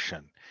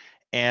relation,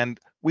 and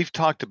we've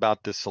talked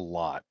about this a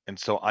lot, and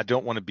so I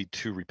don't want to be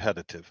too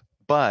repetitive,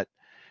 but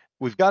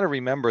we've got to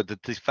remember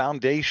that the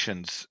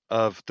foundations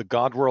of the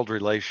God-world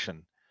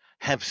relation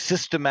have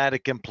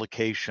systematic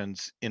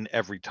implications in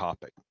every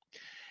topic.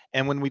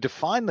 And when we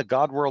define the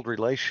God-world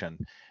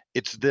relation,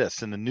 it's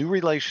this: in the new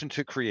relation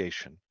to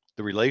creation,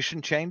 the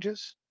relation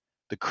changes,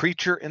 the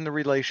creature in the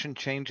relation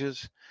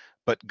changes,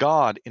 but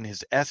God in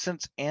his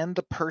essence and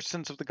the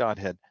persons of the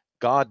Godhead,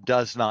 God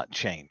does not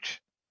change.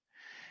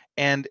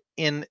 And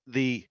in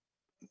the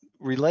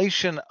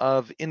relation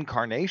of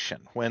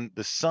incarnation, when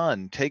the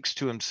Son takes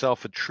to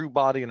himself a true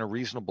body and a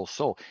reasonable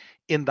soul,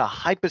 in the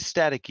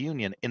hypostatic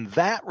union, in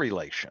that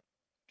relation,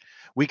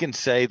 we can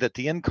say that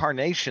the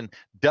incarnation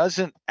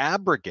doesn't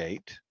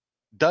abrogate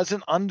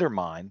doesn't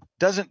undermine,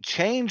 doesn't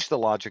change the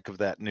logic of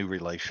that new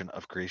relation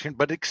of creation,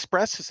 but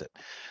expresses it.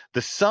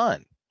 The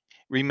Son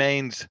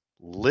remains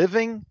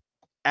living,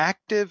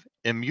 active,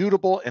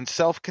 immutable, and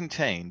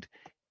self-contained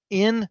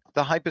in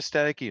the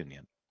hypostatic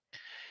union.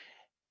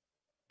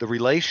 The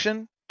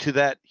relation to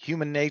that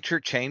human nature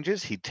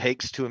changes. He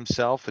takes to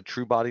himself a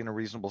true body and a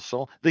reasonable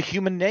soul. The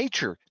human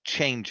nature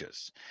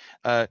changes,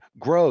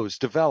 grows,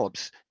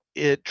 develops,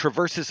 it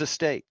traverses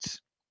estates.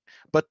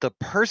 But the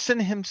person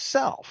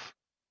himself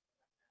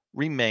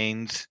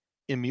remains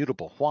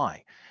immutable.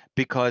 Why?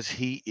 Because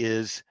he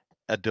is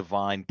a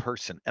divine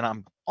person. And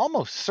I'm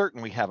almost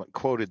certain we haven't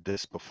quoted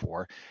this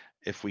before.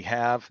 If we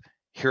have,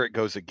 here it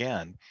goes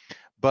again.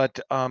 But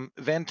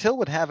Van Til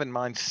would have in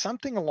mind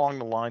something along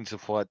the lines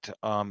of what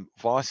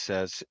Voss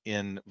says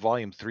in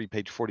volume 3,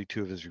 page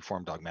 42 of his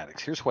Reformed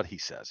Dogmatics. Here's what he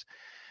says.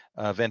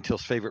 Van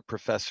Til's favorite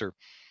professor: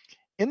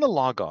 in the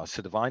Logos,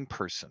 a divine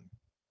person,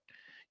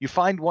 you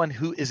find one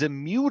who is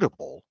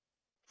immutable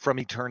from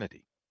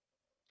eternity.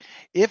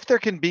 If there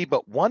can be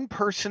but one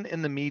person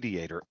in the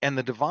mediator, and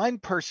the divine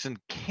person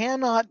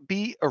cannot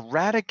be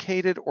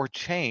eradicated or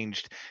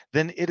changed,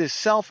 then it is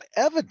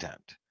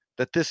self-evident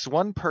that this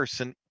one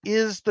person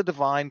is the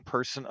divine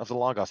person of the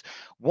Logos.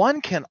 One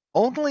can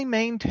only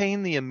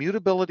maintain the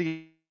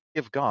immutability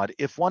of God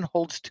if one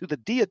holds to the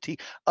deity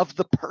of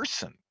the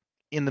person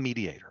in the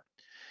mediator.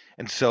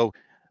 And so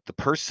the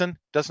person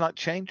does not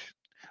change,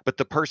 but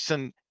the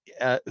person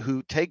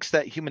who takes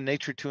that human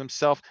nature to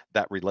himself,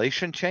 that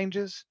relation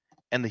changes,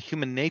 and the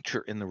human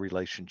nature in the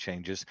relation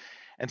changes.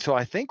 And so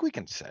I think we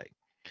can say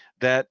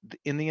that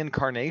in the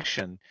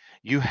Incarnation,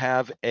 you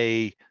have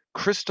a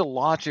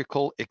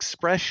Christological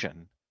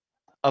expression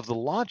of the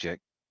logic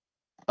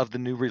of the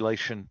new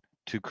relation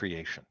to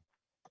creation.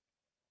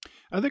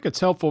 I think it's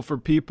helpful for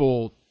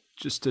people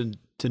just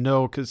to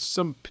know, because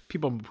some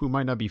people who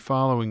might not be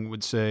following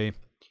would say,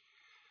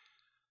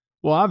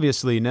 well,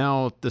 obviously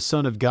now the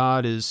Son of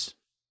God is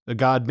a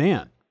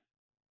God-man.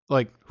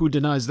 Like, who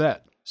denies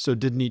that? So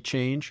didn't he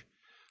change?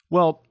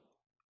 Well,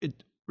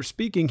 we're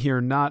speaking here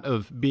not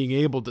of being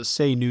able to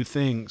say new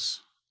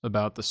things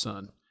about the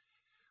Son.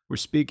 We're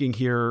speaking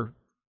here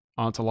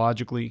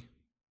ontologically,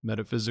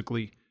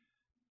 metaphysically.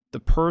 The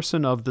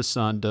person of the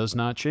Son does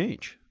not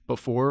change.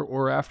 Before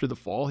or after the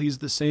fall, he's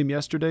the same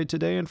yesterday,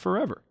 today, and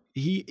forever.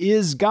 He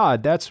is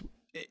God. That's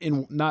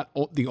not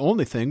the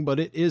only thing, but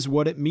it is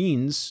what it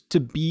means to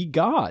be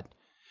God.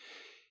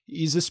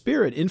 He's a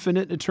spirit,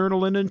 infinite,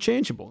 eternal, and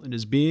unchangeable in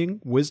his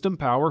being, wisdom,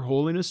 power,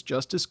 holiness,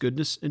 justice,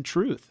 goodness, and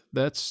truth.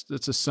 That's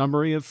a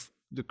summary of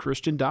the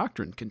Christian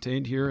doctrine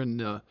contained here in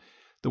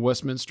the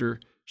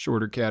Westminster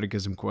Shorter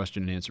Catechism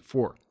Question and Answer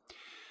 4.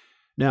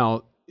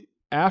 Now,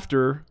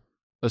 after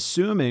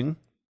assuming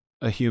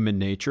a human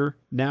nature,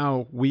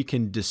 now we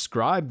can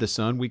describe the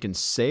Son, we can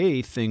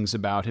say things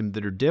about him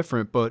that are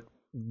different, but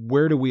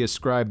where do we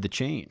ascribe the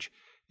change?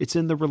 It's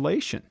in the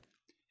relation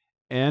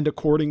and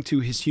according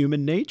to his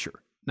human nature.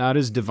 Not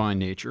his divine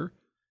nature,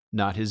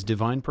 not his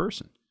divine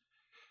person.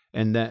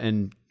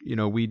 And you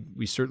know, we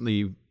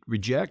certainly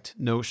reject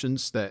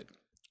notions that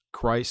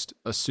Christ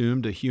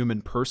assumed a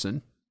human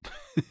person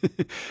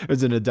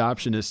as an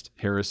adoptionist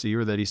heresy,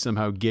 or that he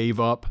somehow gave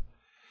up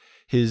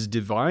his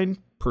divine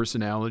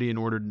personality in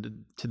order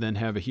to then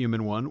have a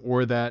human one,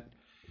 or that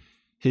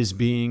his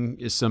being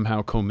is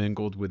somehow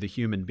commingled with a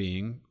human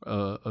being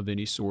of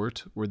any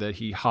sort, or that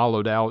he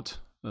hollowed out.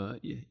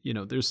 You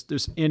know,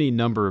 there's any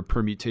number of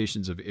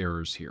permutations of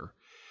errors here.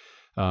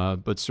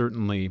 But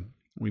certainly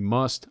we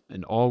must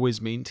and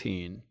always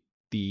maintain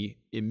the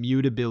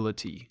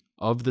immutability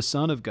of the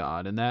Son of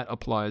God, and that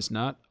applies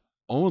not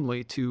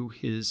only to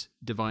his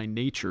divine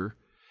nature,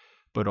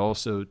 but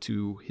also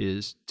to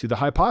the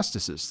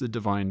hypostasis, the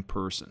divine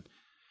person.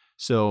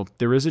 So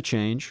there is a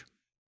change,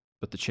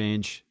 but the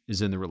change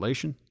is in the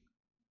relation,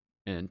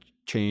 and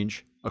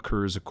change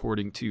occurs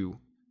according to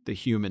the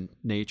human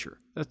nature.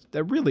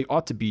 That really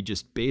ought to be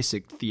just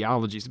basic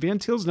theology. Van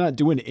Til's not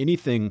doing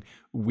anything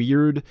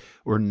weird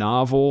or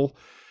novel,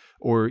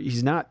 or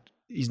he's not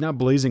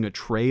blazing a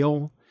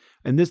trail.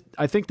 And this,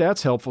 I think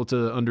that's helpful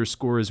to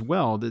underscore as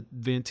well, that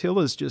Van Til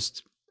is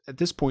just, at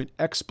this point,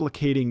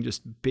 explicating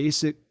just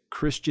basic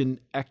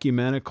Christian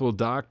ecumenical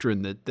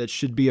doctrine that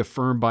should be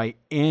affirmed by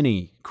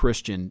any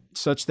Christian,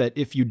 such that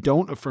if you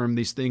don't affirm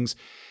these things,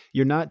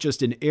 you're not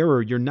just in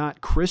error, you're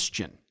not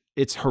Christian.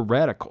 It's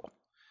heretical.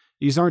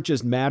 These aren't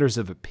just matters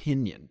of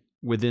opinion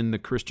within the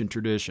Christian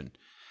tradition.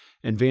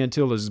 And Van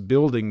Til is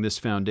building this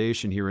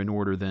foundation here in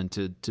order then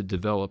to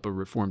develop a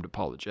Reformed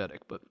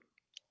apologetic. But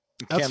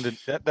Camden,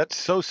 that's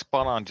so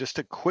spot on. Just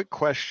a quick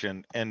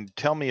question, and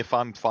tell me if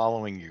I'm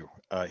following you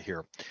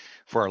here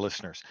for our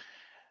listeners.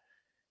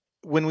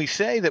 When we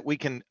say that we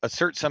can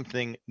assert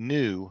something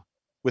new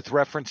with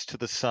reference to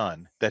the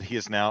Son, that he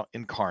is now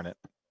incarnate,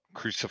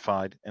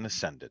 crucified, and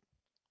ascended,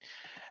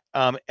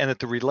 and that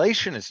the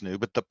relation is new,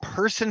 but the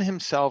person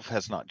himself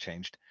has not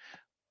changed,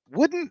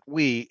 wouldn't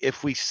we,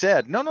 if we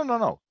said,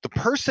 no, the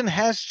person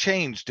has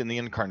changed in the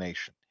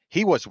Incarnation.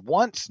 He was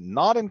once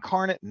not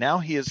incarnate, now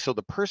he is, so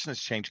the person has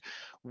changed.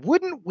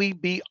 Wouldn't we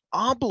be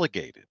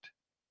obligated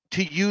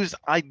to use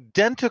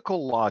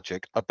identical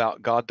logic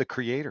about God the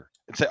Creator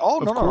and say, oh,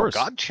 Of no, course.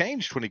 God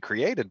changed when he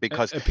created,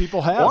 because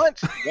People have.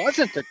 once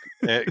wasn't the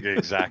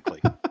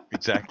exactly.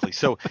 Exactly.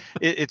 So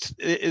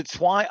it's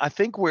why I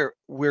think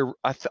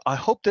I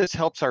hope this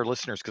helps our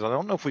listeners, because I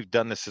don't know if we've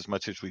done this as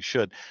much as we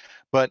should,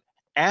 but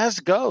as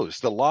goes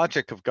the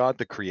logic of God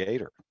the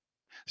Creator,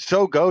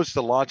 so goes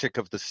the logic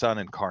of the Son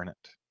incarnate.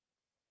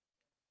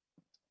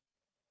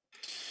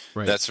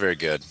 Right. That's very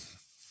good.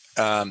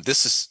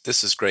 This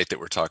is great that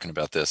we're talking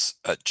about this.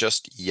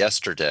 Just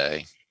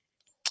yesterday,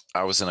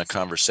 I was in a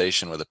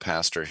conversation with a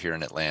pastor here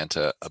in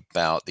Atlanta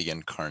about the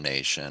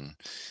Incarnation,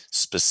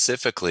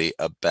 specifically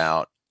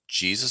about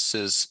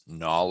Jesus's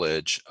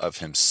knowledge of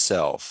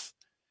himself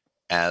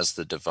as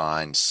the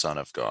divine Son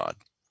of God.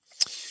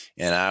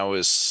 And I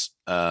was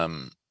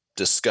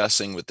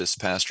discussing with this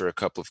pastor a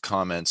couple of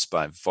comments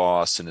by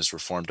Voss in his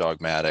Reformed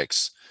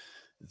Dogmatics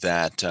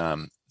that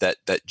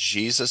that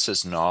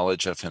Jesus's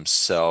knowledge of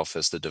himself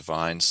as the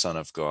divine Son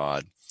of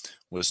God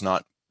was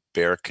not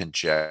bare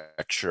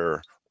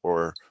conjecture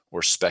or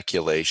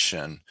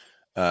speculation,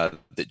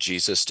 that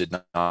Jesus did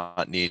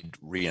not need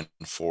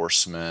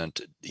reinforcement.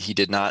 He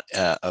did not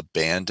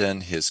abandon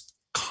his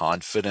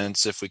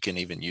confidence, if we can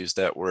even use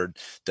that word,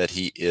 that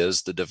he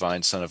is the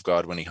divine Son of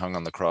God when he hung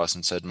on the cross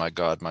and said, my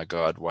God,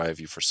 why have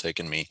you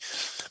forsaken me?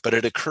 But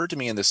it occurred to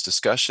me in this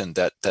discussion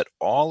that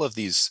all of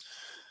these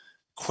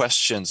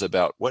questions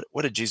about what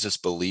did Jesus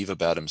believe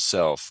about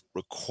himself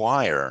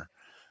require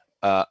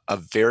a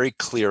very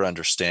clear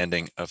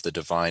understanding of the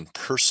divine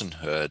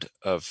personhood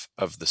of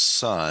the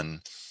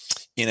Son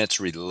in its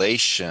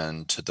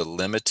relation to the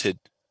limited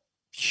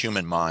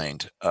human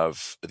mind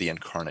of the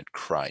incarnate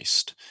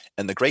Christ.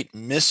 And the great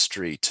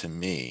mystery to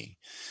me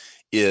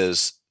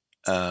is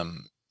that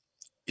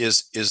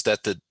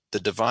the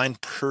divine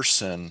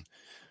person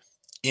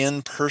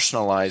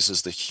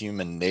impersonalizes the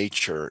human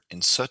nature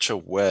in such a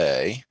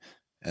way,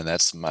 and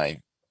that's my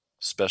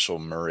special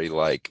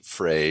Murray-like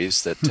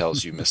phrase that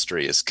tells you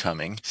mystery is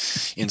coming,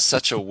 in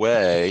such a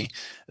way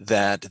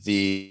that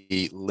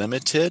the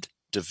limited,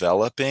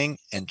 developing,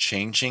 and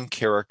changing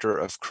character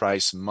of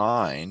Christ's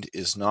mind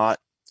is not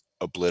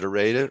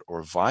obliterated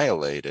or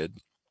violated,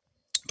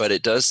 but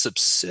it does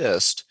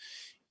subsist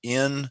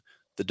in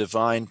the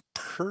divine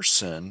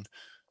person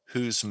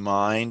whose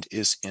mind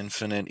is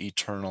infinite,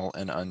 eternal,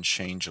 and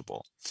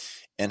unchangeable.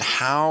 And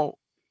how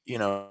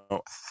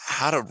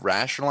to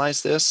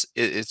rationalize this,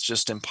 it's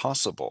just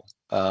impossible.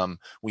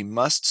 We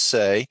must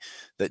say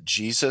that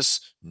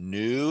Jesus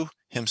knew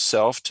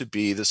himself to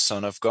be the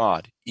Son of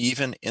God,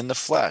 even in the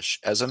flesh.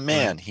 As a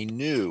man, he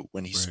knew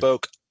when he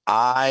spoke,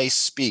 I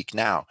speak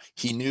now.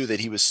 He knew that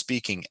he was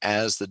speaking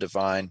as the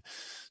divine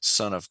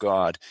Son of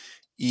God,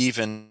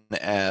 even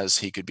as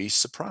he could be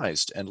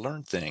surprised and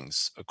learn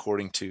things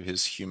according to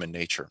his human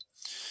nature.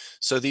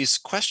 So these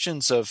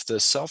questions of the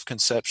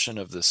self-conception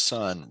of the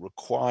Son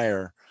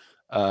require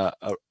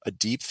a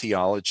deep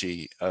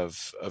theology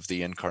of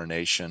the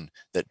Incarnation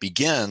that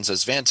begins,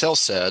 as Van Til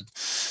said,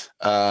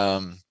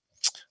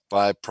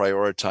 by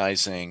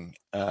prioritizing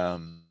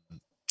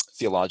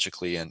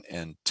theologically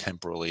and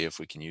temporally, if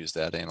we can use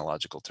that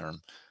analogical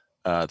term,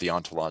 the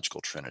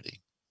ontological Trinity.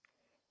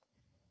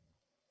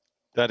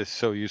 That is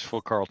so useful,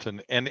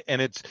 Carlton. And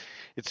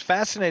it's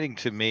fascinating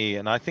to me,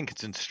 and I think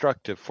it's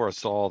instructive for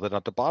us all, that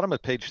at the bottom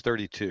of page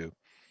 32,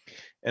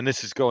 and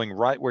this is going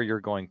right where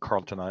you're going,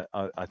 Carlton,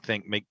 I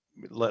think,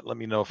 let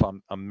me know if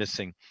I'm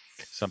missing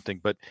something,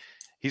 but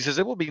he says,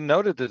 it will be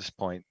noted at this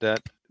point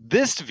that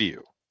this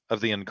view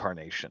of the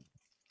Incarnation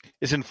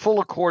is in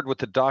full accord with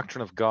the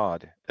doctrine of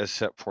God as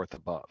set forth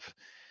above.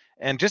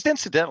 And just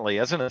incidentally,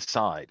 as an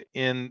aside,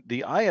 in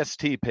the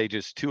IST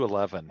pages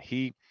 211,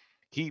 he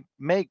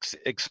makes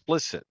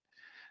explicit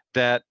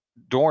that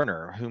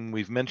Dorner, whom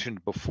we've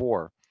mentioned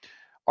before,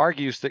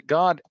 argues that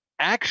God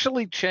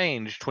actually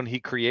changed when he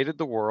created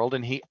the world,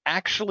 and he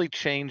actually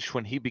changed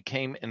when he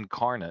became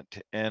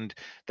incarnate. And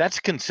that's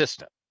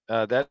consistent.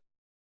 That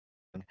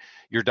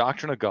your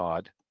doctrine of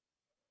God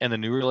and the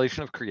new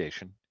relation of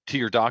creation to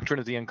your doctrine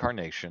of the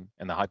Incarnation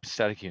and the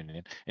hypostatic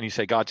union, and you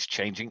say God's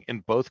changing in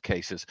both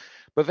cases.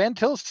 But Van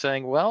Til's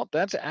saying, well,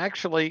 that's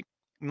actually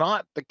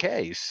not the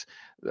case.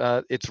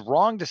 It's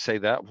wrong to say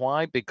that.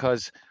 Why?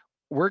 Because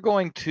we're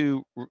going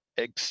to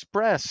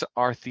express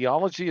our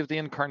theology of the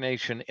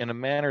Incarnation in a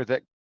manner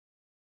that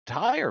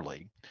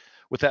entirely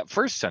with that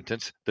first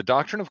sentence, the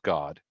doctrine of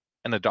God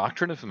and the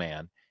doctrine of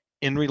man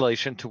in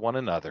relation to one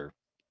another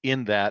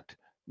in that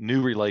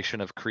new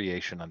relation of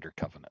creation under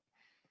covenant.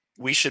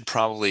 We should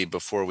probably,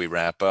 before we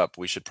wrap up,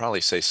 we should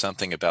probably say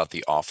something about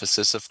the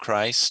offices of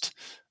Christ.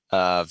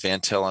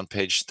 Van Til on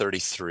page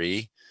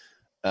 33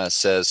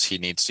 says he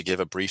needs to give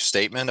a brief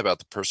statement about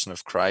the person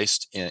of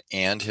Christ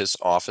and his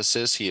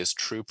offices. He is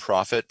true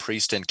prophet,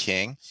 priest, and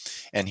king.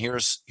 And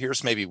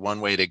here's maybe one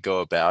way to go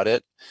about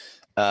it.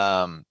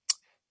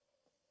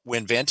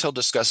 When Van Til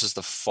discusses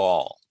the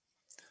fall,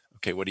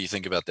 okay, what do you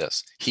think about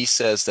this? He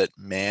says that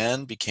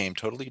man became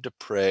totally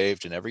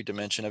depraved in every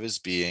dimension of his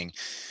being,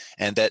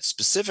 and that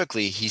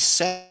specifically he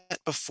set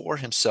before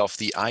himself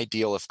the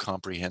ideal of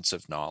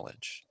comprehensive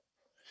knowledge.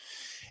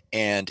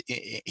 And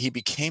he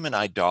became an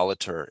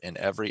idolater in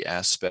every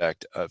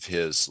aspect of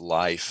his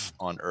life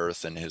on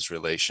earth and his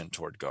relation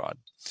toward God.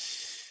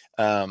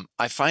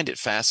 I find it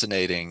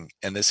fascinating,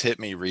 and this hit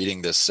me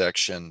reading this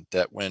section,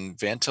 that when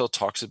Van Til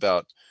talks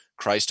about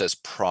Christ as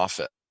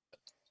prophet,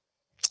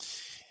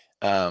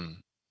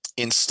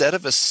 instead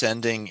of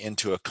ascending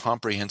into a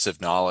comprehensive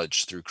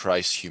knowledge through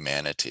Christ's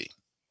humanity,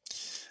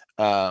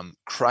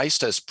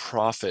 Christ as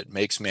prophet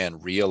makes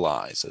man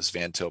realize, as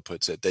Van Til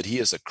puts it, that he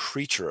is a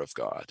creature of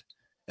God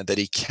and that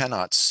he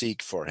cannot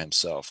seek for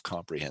himself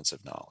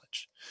comprehensive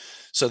knowledge.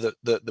 So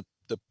the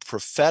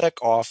prophetic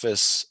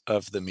office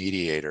of the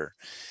mediator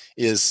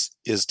is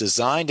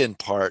designed in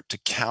part to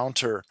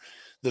counter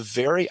the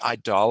very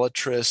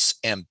idolatrous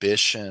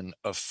ambition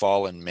of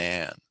fallen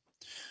man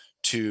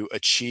to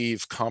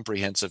achieve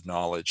comprehensive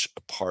knowledge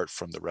apart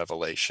from the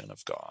revelation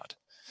of God.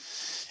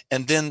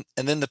 And then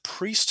the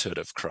priesthood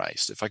of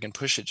Christ, if I can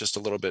push it just a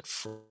little bit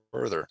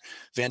further,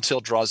 Van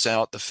Til draws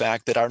out the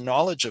fact that our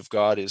knowledge of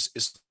God is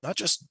not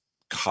just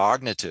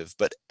cognitive,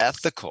 but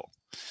ethical,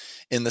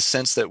 in the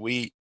sense that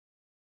we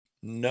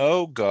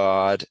know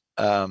God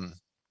and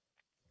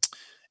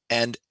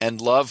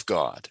love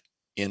God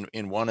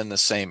in one and the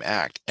same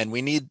act. And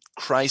we need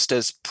Christ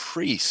as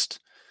priest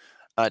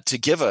to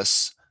give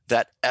us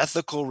that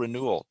ethical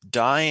renewal,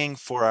 dying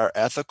for our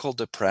ethical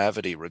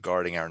depravity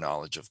regarding our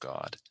knowledge of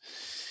God.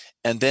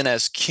 And then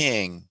as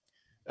king,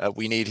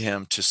 we need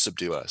him to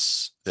subdue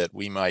us, that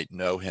we might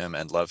know him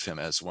and love him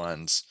as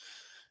ones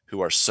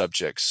who are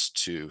subjects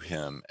to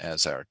him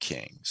as our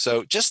king.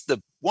 So just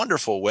the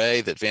wonderful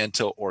way that Van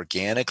Til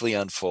organically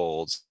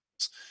unfolds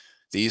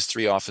these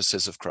three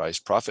offices of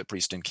Christ, prophet,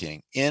 priest, and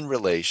king, in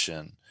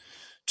relation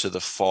to the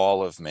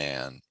fall of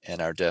man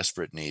and our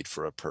desperate need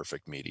for a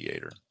perfect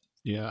mediator.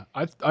 Yeah,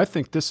 I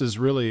think this is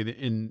really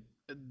in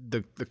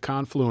the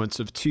confluence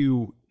of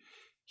two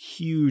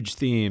huge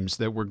themes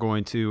that we're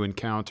going to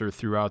encounter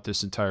throughout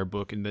this entire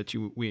book, and that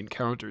we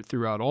encounter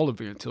throughout all of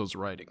Van Til's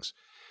writings.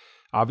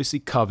 Obviously,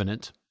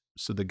 covenant,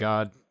 so the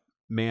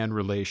God-man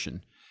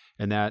relation,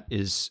 and that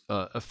is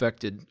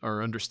affected.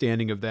 Our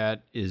understanding of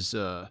that is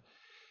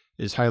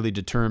highly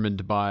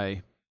determined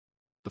by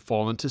the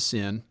fall into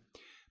sin.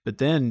 But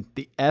then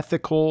the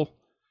ethical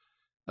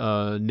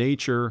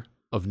nature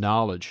of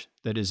knowledge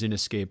that is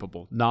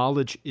inescapable.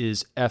 Knowledge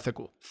is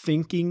ethical.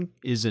 Thinking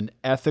is an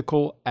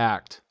ethical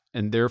act,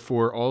 and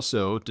therefore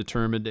also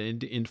determined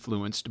and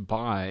influenced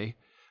by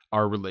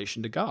our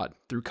relation to God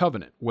through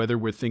covenant, whether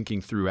we're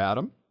thinking through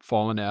Adam,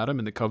 fallen Adam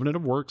in the covenant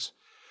of works,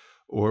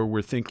 or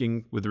we're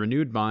thinking with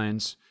renewed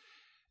minds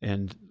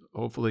and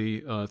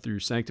hopefully through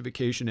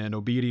sanctification and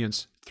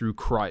obedience through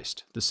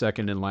Christ, the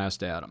second and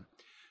last Adam.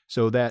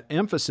 So that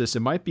emphasis,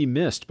 it might be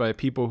missed by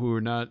people who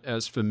are not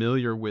as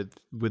familiar with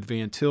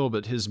Van Til,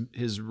 but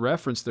his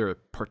reference there,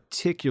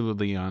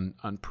 particularly on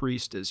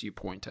priest, as you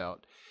point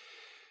out,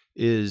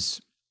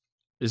 is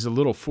a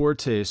little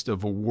foretaste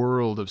of a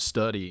world of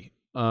study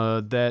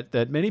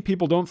that many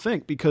people don't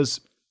think,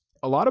 because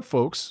a lot of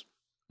folks,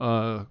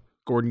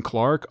 Gordon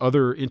Clark,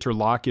 other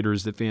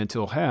interlocutors that Van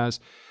Til has,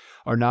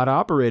 are not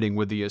operating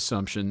with the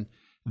assumption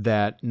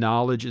that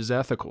knowledge is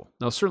ethical.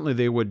 Now, certainly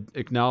they would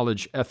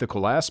acknowledge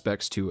ethical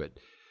aspects to it,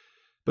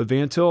 but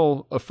Van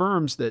Til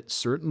affirms that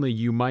certainly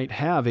you might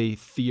have a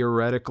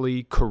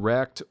theoretically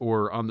correct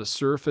or on the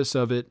surface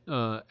of it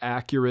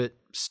accurate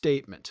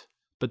statement,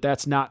 but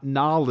that's not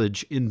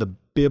knowledge in the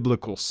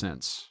biblical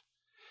sense.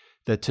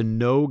 That to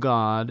know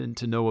God and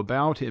to know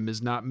about him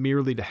is not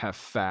merely to have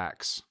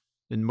facts,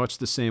 in much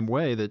the same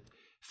way that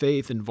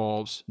faith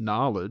involves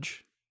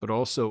knowledge, but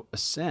also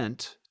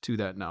assent to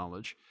that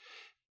knowledge,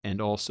 and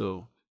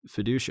also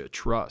fiducia,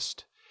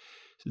 trust.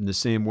 In the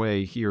same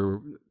way here,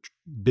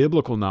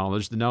 biblical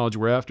knowledge, the knowledge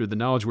we're after, the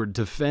knowledge we're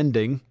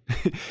defending,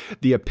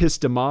 the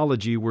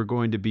epistemology we're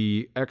going to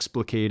be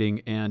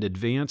explicating and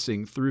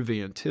advancing through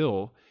Van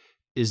Til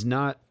is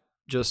not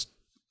just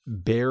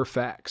bare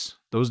facts.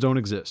 Those don't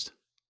exist.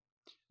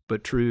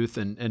 But truth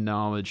and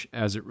knowledge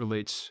as it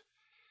relates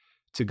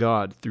to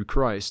God through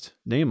Christ,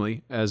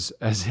 namely as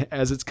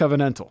it's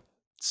covenantal.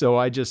 So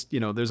I just,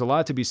 there's a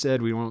lot to be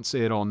said. We won't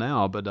say it all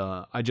now, but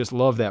I just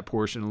love that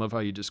portion. I love how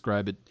you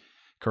describe it,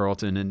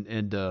 Carlton,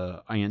 and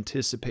I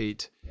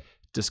anticipate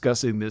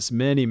discussing this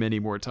many, many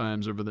more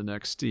times over the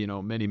next,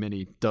 many,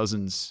 many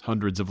dozens,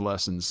 hundreds of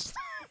lessons,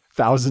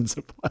 thousands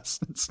of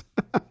lessons.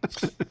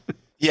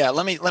 Yeah,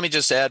 let me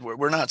just add,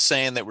 we're not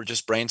saying that we're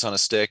just brains on a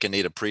stick and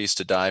need a priest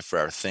to die for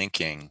our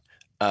thinking.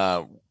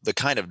 The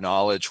kind of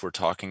knowledge we're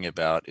talking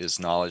about is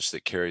knowledge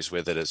that carries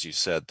with it, as you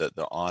said,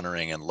 the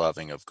honoring and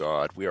loving of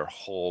God. We are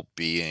whole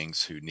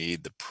beings who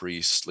need the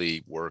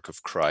priestly work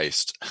of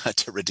Christ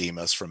to redeem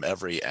us from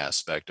every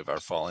aspect of our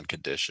fallen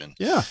condition.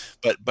 Yeah.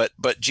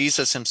 But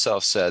Jesus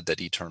himself said that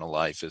eternal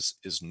life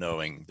is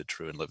knowing the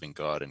true and living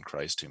God in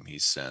Christ whom he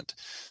sent.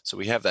 So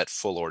we have that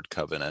full-ored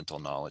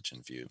covenantal knowledge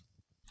in view.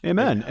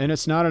 Amen. And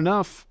it's not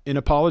enough in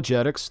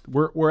apologetics.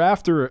 We're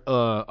after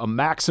a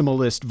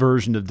maximalist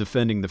version of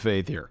defending the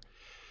faith here.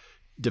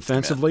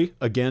 Defensively,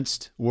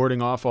 against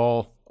warding off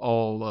all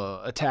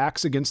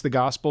attacks against the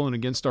gospel and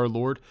against our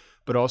Lord,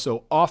 but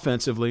also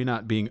offensively,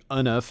 not being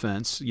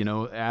unoffense,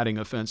 adding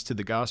offense to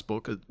the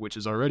gospel, which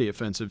is already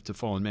offensive to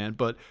fallen man,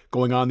 but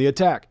going on the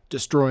attack,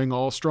 destroying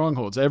all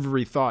strongholds,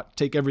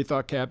 take every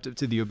thought captive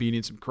to the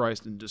obedience of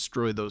Christ and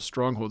destroy those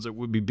strongholds that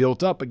would be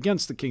built up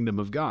against the kingdom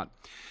of God.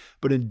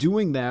 But in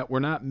doing that, we're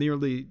not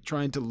merely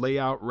trying to lay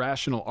out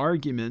rational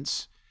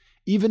arguments,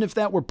 even if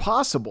that were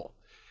possible,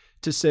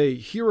 to say,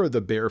 here are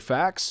the bare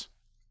facts,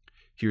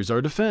 here's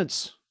our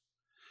defense.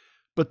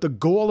 But the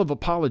goal of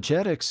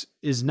apologetics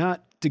is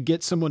not to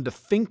get someone to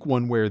think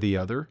one way or the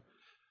other,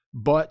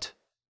 but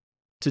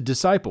to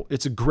disciple.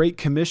 It's a Great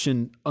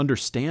Commission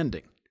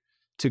understanding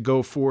to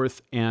go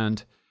forth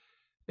and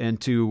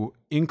to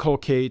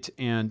inculcate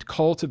and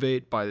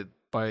cultivate by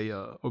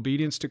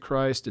obedience to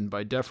Christ and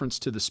by deference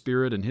to the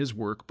Spirit and His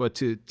work, but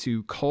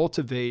to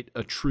cultivate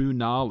a true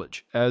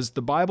knowledge as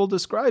the Bible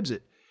describes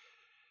it.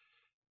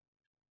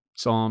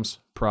 Psalms,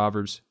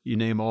 Proverbs, you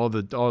name all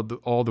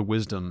the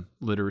wisdom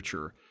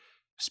literature.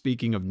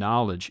 Speaking of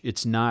knowledge,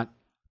 it's not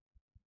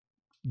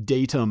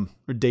datum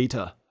or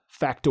data,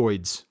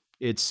 factoids.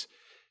 It's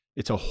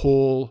a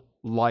whole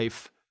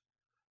life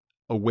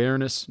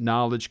awareness,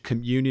 knowledge,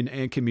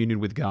 communion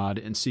with God,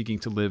 and seeking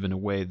to live in a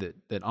way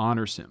that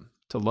honors Him.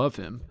 To love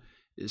Him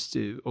is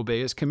to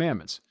obey His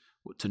commandments.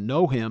 To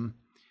know Him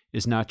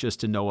is not just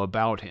to know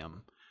about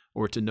Him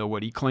or to know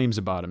what He claims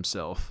about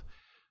Himself,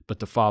 but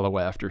to follow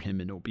after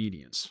Him in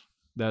obedience.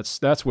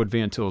 That's what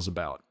Van Til's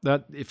about.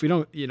 That if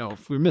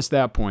we miss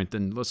that point,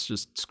 then let's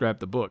just scrap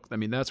the book. I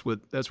mean, that's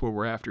what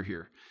we're after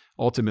here.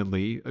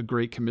 Ultimately, a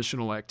great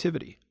commissional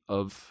activity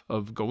of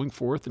going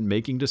forth and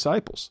making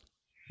disciples.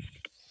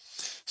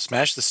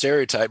 Smash the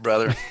stereotype,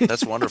 brother.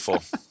 That's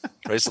wonderful.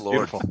 Praise the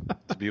Lord. Beautiful.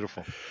 It's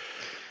beautiful.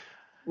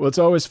 Well, it's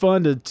always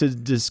fun to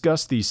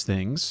discuss these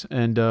things,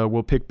 and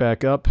we'll pick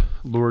back up,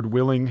 Lord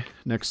willing,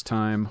 next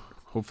time.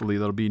 Hopefully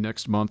that'll be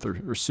next month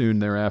or soon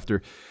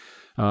thereafter.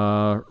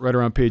 Right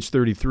around page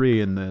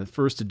 33 in the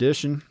first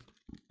edition.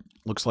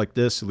 Looks like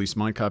this, at least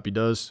my copy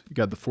does. You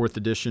got the fourth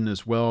edition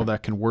as well.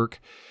 That can work.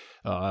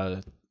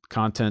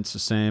 Content's the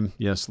same.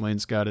 Yes,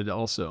 Lane's got it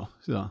also.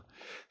 So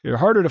they're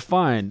harder to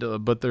find,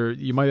 but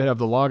you might have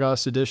the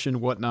Logos edition,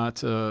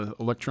 whatnot,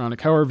 electronic,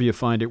 however you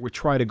find it. We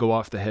try to go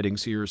off the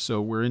headings here. So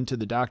we're into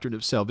the Doctrine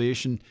of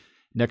Salvation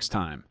next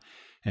time,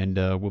 and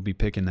we'll be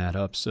picking that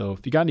up. So if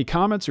you got any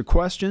comments or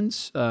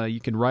questions, you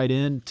can write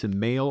in to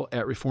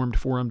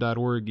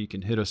mail@reformedforum.org. You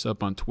can hit us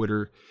up on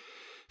Twitter,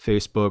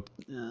 Facebook.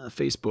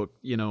 Facebook,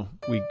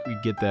 we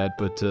get that,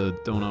 but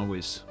don't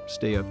always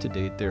stay up to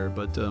date there.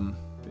 But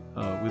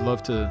we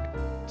love to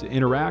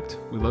interact.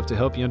 We love to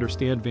help you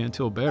understand Van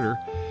Til better,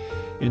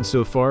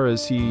 insofar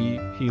as he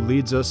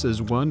leads us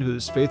as one who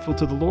is faithful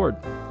to the Lord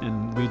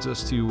and leads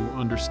us to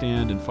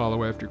understand and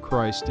follow after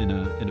Christ in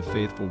a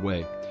faithful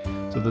way.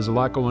 So there's a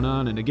lot going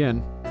on, and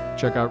again,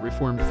 check out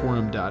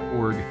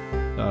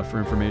reformedforum.org for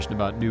information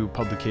about new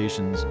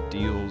publications,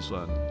 deals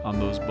on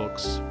those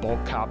books,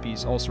 bulk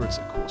copies, all sorts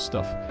of cool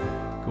stuff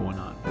going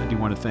on. I do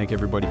want to thank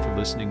everybody for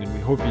listening, and we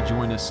hope you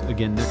join us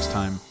again next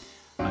time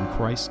on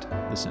Christ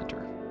the Center.